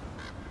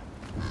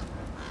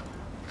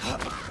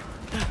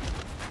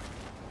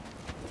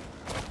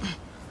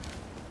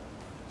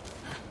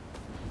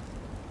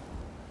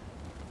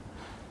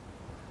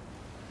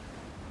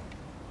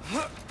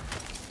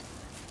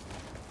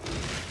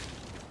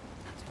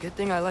 It's a good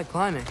thing I like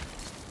climbing.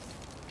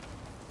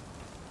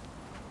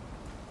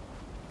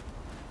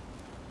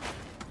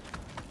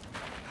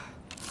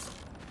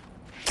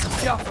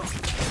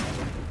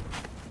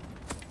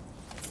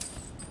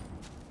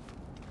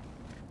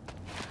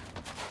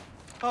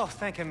 Oh,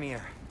 thank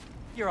Amir.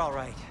 You're all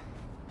right.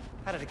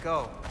 How did it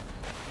go?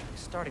 I'm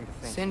starting to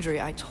think.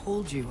 Sindri, I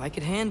told you I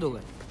could handle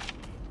it.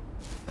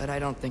 But I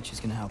don't think she's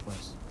gonna help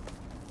us.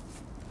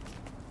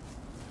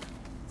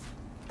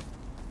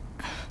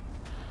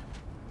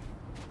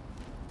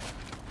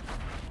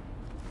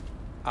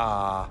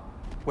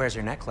 Where's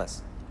your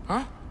necklace?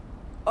 Huh?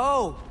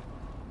 Oh!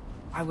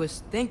 I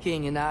was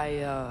thinking and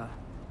I,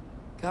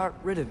 got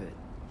rid of it.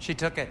 She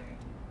took it,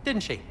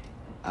 didn't she?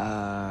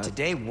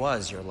 Today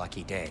was your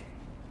lucky day.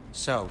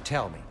 So,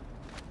 tell me,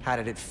 how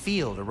did it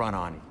feel to run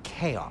on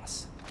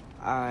chaos?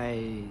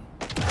 I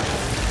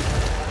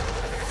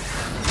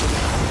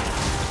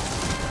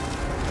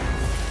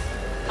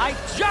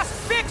just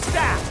fixed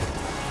that!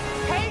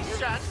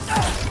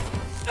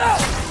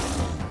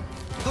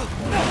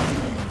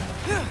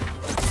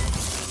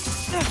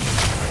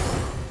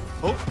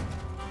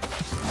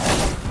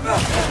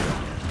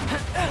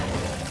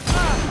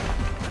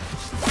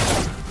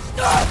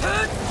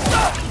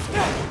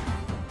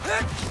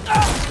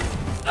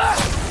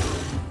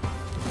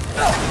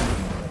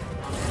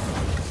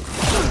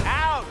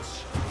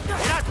 Ouch! You're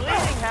not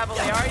bleeding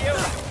heavily, are you?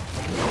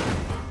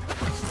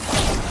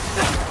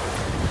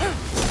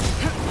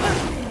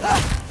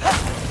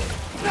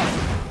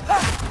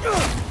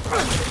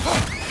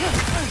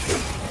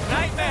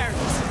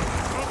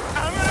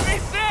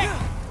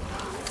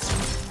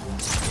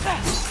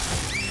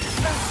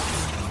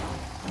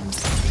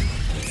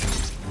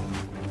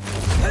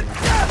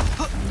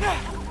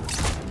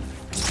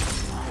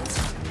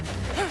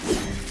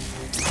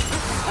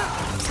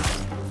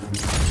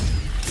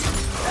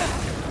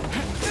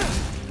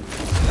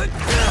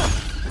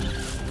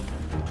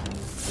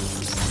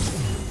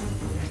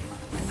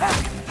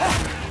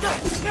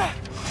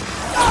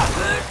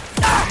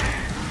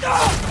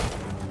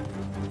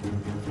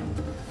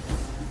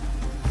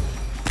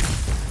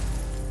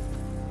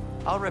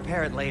 I'll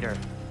repair it later.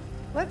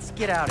 Let's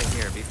get out of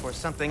here before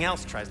something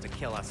else tries to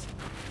kill us.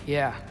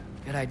 Yeah,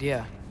 good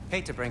idea.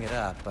 Hate to bring it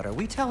up, but are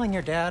we telling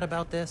your dad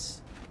about this?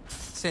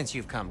 Since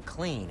you've come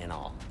clean and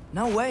all.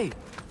 No way.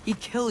 He'd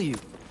kill you.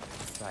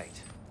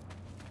 Right.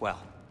 Well,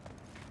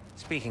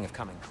 speaking of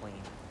coming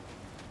clean,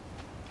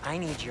 I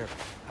need your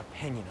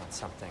opinion on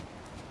something.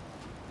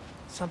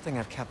 Something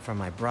I've kept from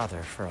my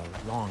brother for a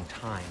long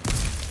time.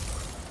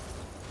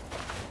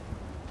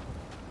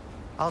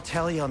 I'll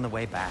tell you on the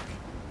way back.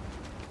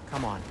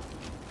 Come on.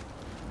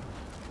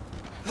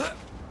 Will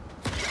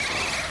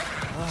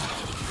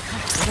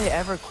they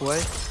ever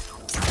quit?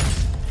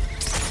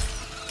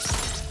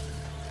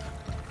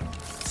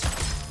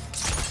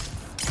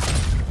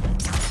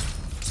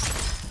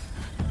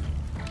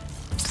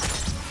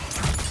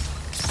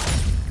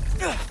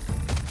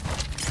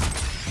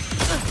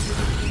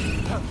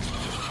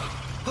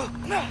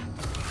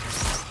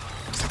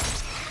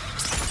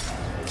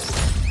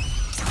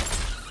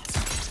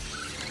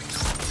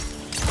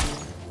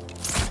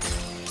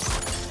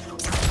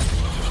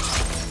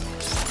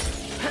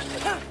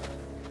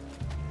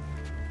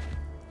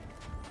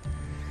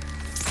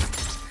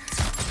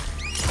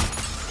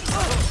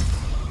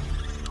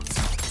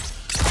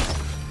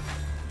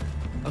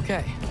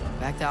 Okay,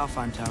 back to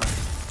Alpine Tower.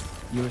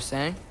 You were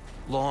saying?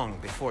 Long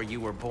before you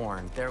were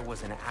born, there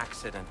was an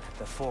accident at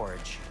the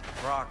forge.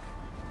 Brock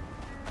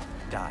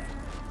died.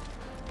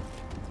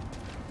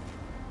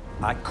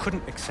 I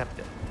couldn't accept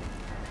it.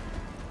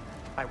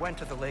 I went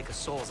to the Lake of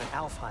Souls in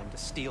Alfheim to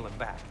steal him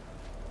back.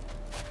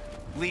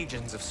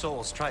 Legions of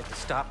souls tried to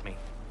stop me.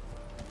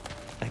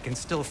 I can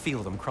still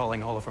feel them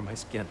crawling all over my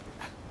skin.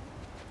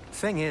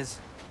 Thing is,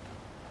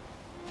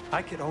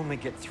 I could only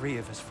get 3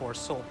 of his 4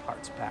 soul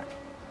parts back.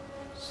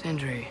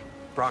 Sindri.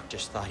 Brock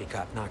just thought he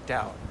got knocked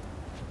out.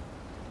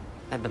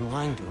 I've been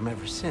lying to him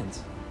ever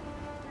since.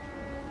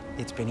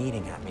 It's been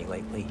eating at me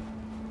lately.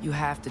 You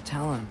have to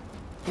tell him.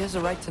 He has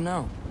a right to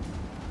know.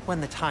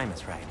 When the time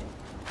is right.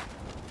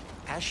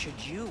 As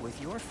should you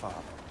with your father.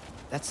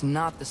 That's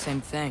not the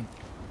same thing.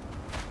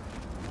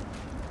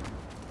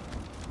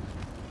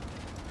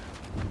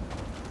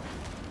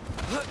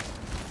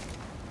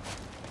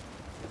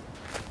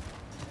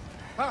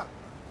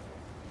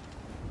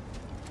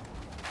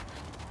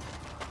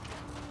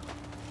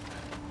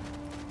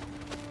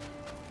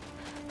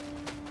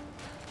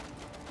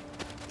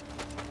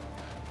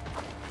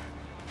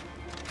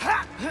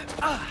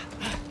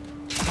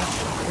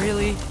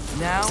 Really?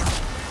 Now?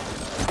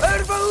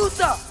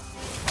 Ervauta!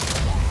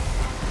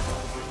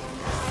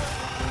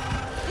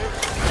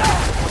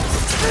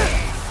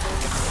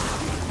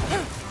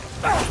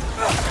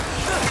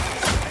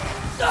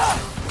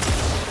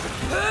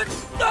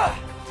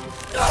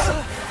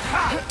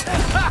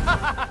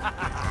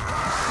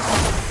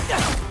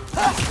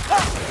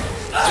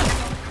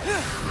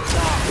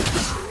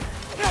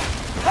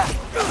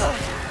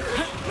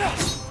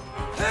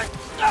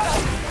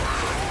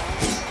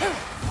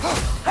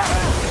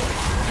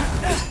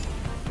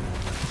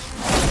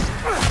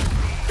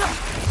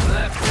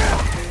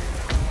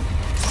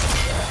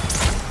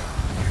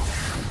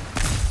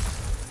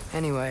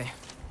 Anyway,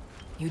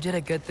 you did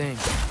a good thing.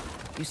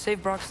 You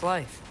saved Brock's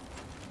life.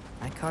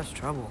 I caused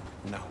trouble.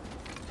 No.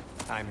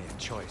 I made a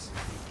choice.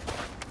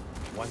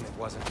 One that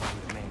wasn't mine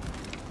to make.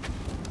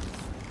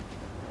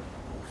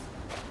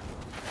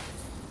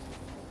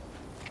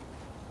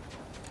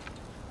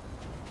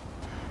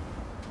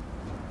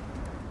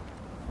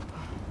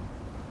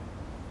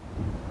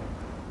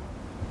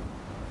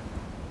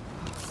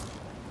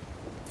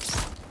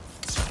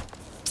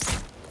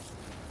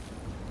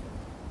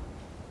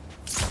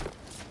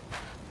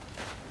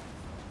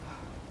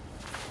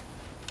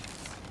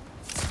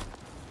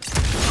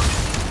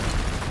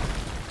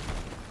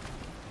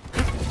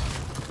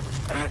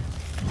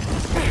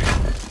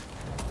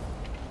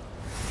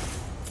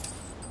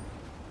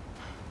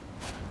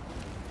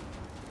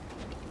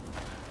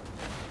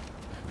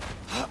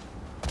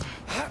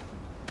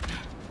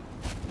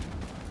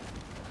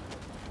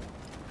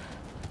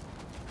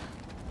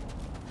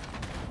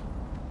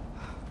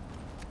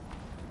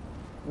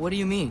 What do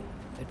you mean?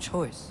 A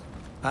choice?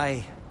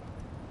 I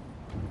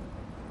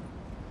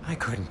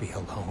couldn't be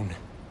alone.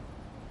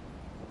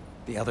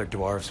 The other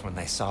dwarves, when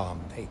they saw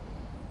him, they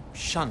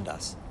shunned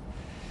us.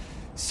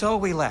 So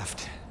we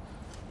left.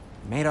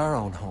 Made our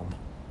own home.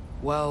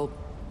 Well,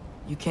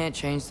 you can't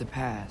change the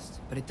past,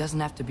 but it doesn't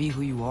have to be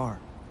who you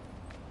are.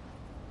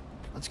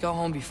 Let's go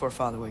home before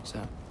Father wakes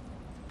up.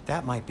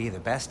 That might be the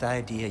best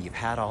idea you've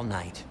had all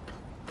night.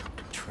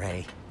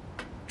 Trey.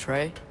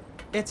 Trey?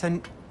 It's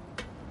an...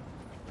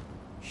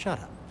 Shut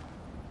up.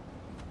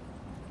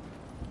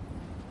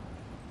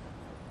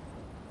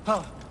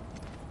 Oh.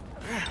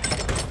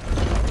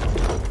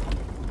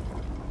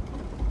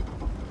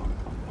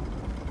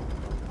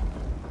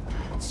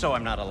 So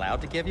I'm not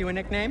allowed to give you a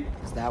nickname?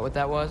 Is that what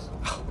that was?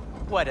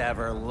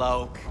 Whatever,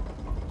 Loke.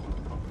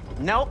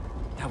 Nope,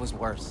 that was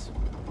worse.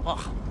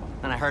 Oh,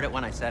 and I heard it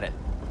when I said it.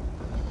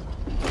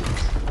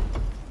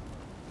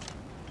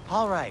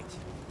 All right.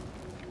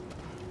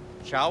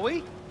 Shall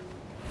we?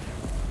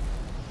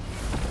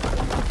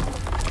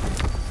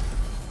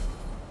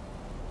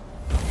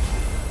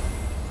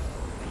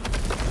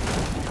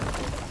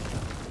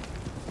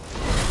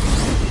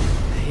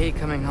 hate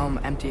coming home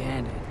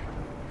empty-handed.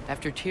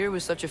 After Tyr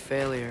was such a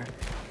failure,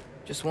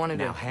 just wanted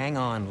Now to... hang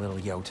on, little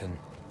Jotun.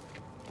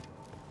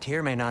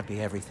 Tyr may not be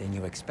everything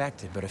you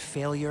expected, but a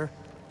failure?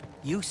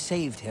 You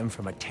saved him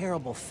from a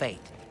terrible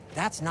fate.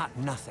 That's not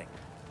nothing.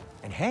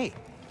 And hey,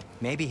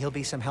 maybe he'll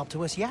be some help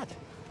to us yet.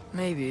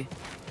 Maybe.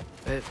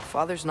 But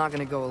Father's not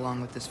gonna go along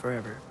with this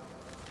forever.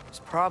 He's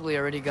probably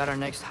already got our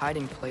next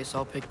hiding place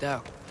all picked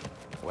out.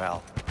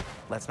 Well,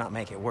 let's not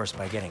make it worse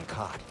by getting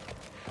caught.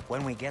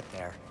 When we get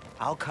there,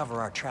 I'll cover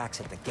our tracks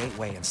at the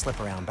gateway and slip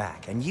around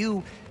back. And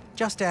you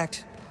just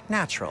act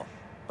natural,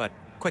 but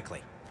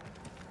quickly.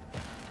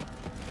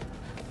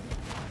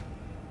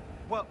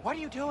 What are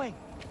you doing?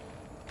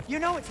 You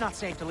know it's not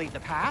safe to leave the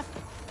path.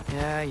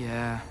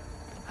 Yeah.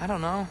 I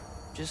don't know.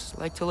 Just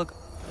like to look...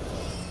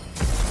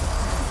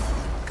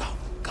 Go.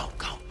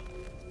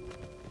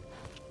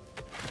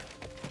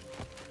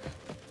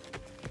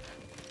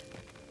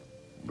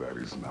 That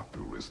is not the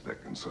risk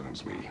that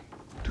concerns me.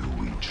 Do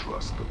we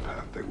trust the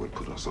path they would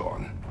put us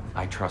on?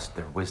 I trust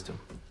their wisdom,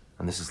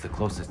 and this is the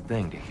closest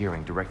thing to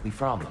hearing directly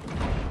from them.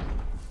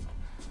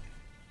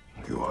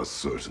 You are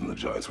certain the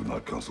Giants would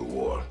not counsel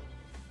war?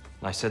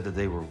 I said that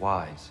they were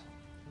wise.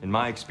 In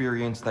my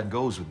experience, that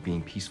goes with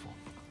being peaceful.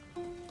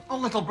 Oh,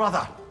 little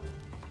brother.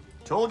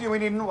 Told you we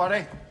needn't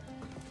worry.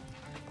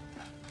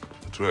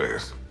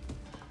 Atreus,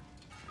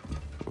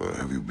 where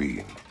have you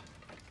been?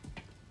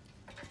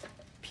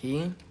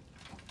 Peeing?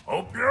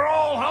 Hope you're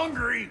all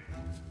hungry.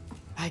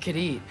 I could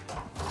eat.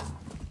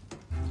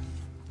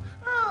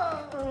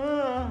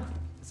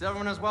 Is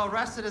everyone as well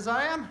rested as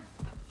I am?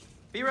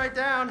 Be right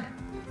down.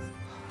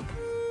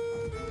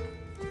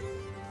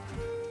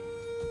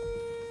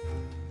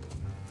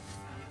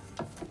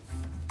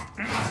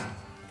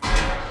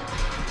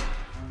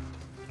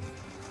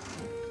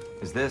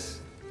 Is this...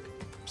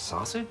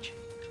 sausage?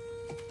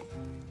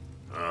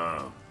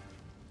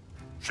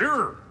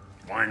 Sure.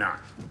 Why not?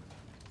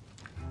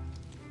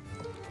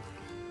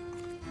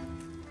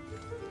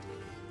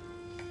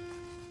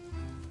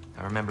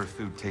 I remember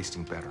food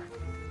tasting better.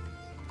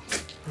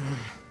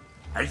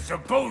 I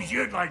suppose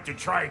you'd like to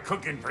try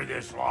cooking for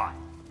this lot.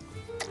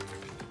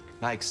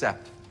 I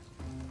accept.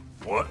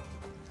 What?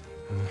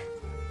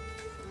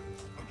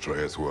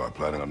 Atreus, we are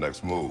planning our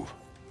next move.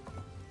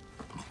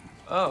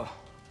 Oh.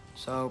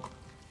 So,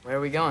 where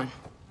are we going?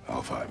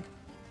 Alfheim,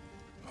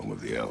 home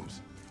of the elves.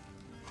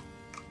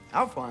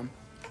 Alfheim?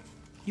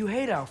 You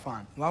hate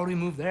Alfheim. Why would we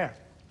move there?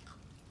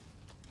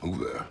 Move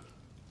there?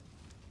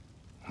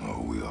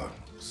 No, we are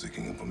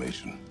seeking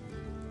information.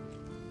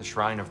 The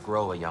Shrine of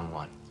Groa, young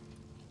one.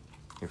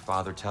 Your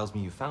father tells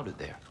me you found it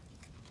there.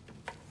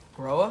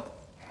 Groa?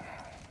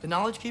 The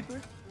Knowledge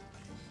Keeper?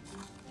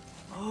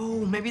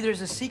 Oh, maybe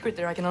there's a secret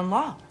there I can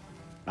unlock.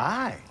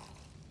 Aye.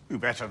 Who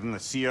better than the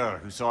seer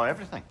who saw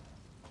everything?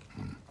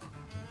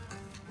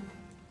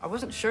 I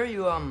wasn't sure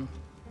you,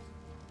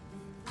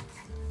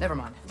 Never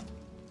mind.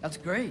 That's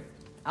great.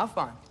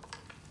 Alfheim.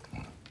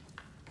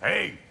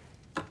 Hey,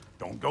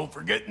 don't go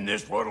forgetting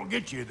this what'll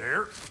get you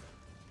there.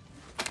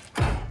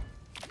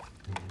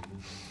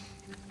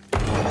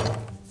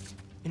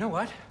 You know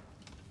what?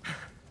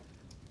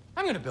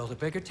 I'm gonna build a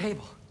bigger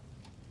table.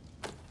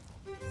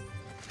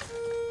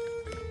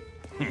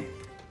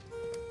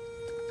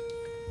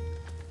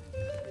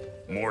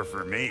 More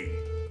for me.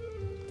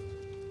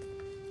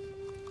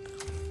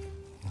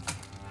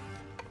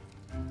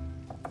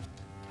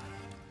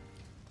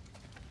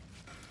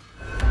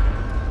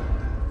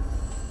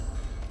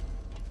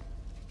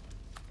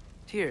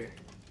 Tyr,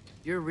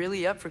 you're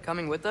really up for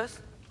coming with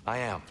us? I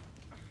am.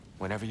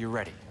 Whenever you're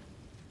ready.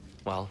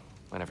 Well,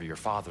 whenever your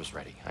father's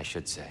ready, I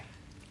should say.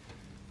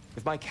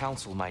 If my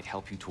counsel might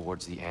help you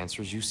towards the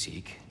answers you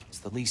seek, it's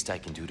the least I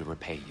can do to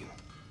repay you.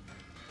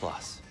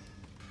 Plus,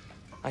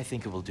 I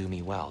think it will do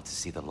me well to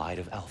see the light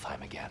of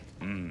Alfheim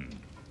again.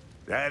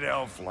 That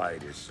elf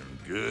light is some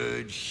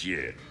good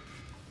shit.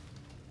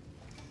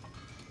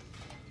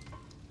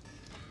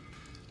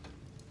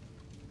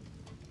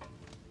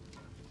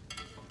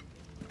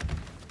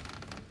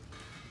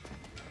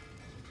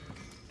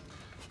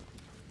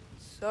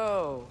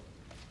 So,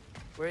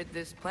 where'd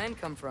this plan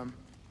come from?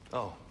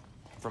 Oh,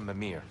 from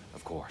Mimir,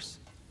 of course.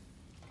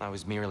 I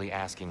was merely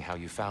asking how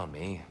you found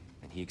me,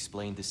 and he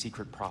explained the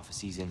secret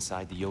prophecies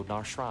inside the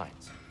Jotnar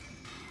shrines.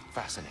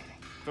 Fascinating.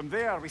 From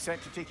there, we set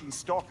to taking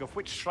stock of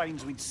which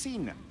shrines we'd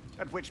seen,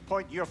 at which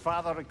point your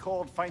father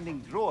recalled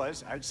finding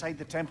Groas outside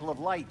the Temple of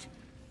Light.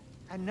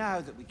 And now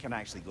that we can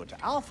actually go to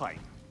Alfheim,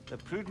 the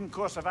prudent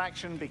course of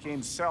action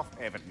became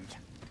self-evident.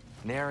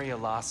 Nary a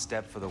lost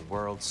step for the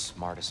world's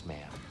smartest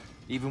man.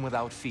 Even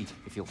without feet,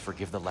 if you'll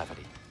forgive the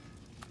levity.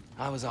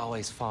 I was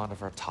always fond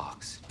of our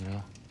talks, you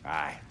know?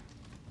 Aye.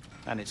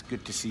 And it's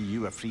good to see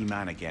you a free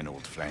man again,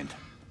 old friend.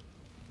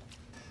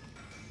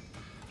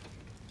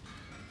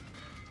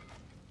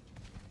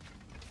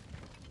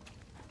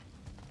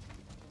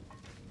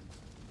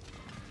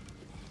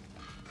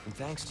 And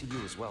thanks to you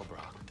as well,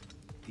 Brock.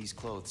 These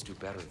clothes do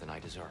better than I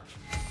deserve.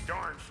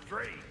 Darn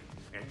straight.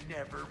 And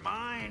never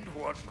mind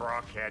what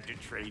Brock had to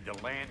trade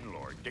the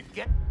landlord to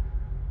get.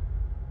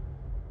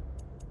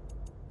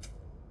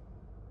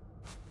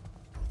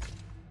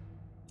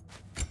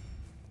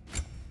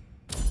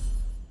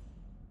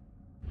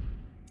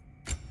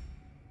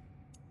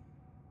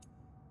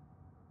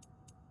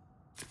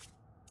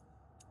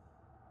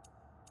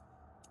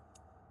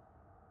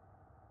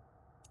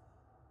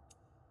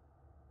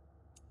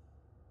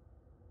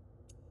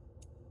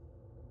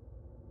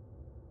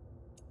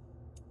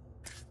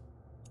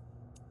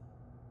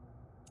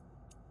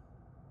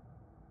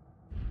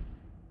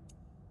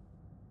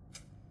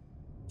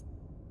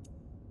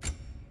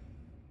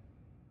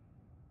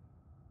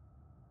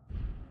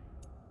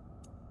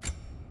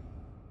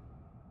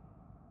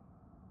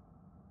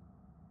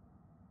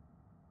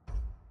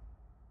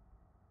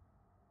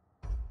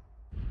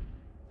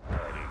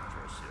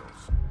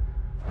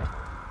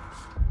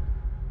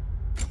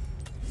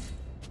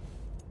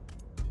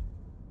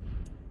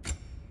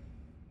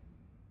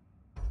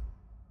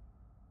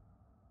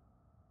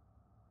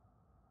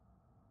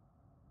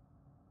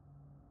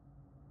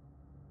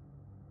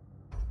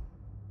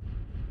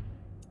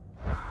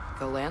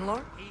 The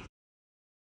landlord?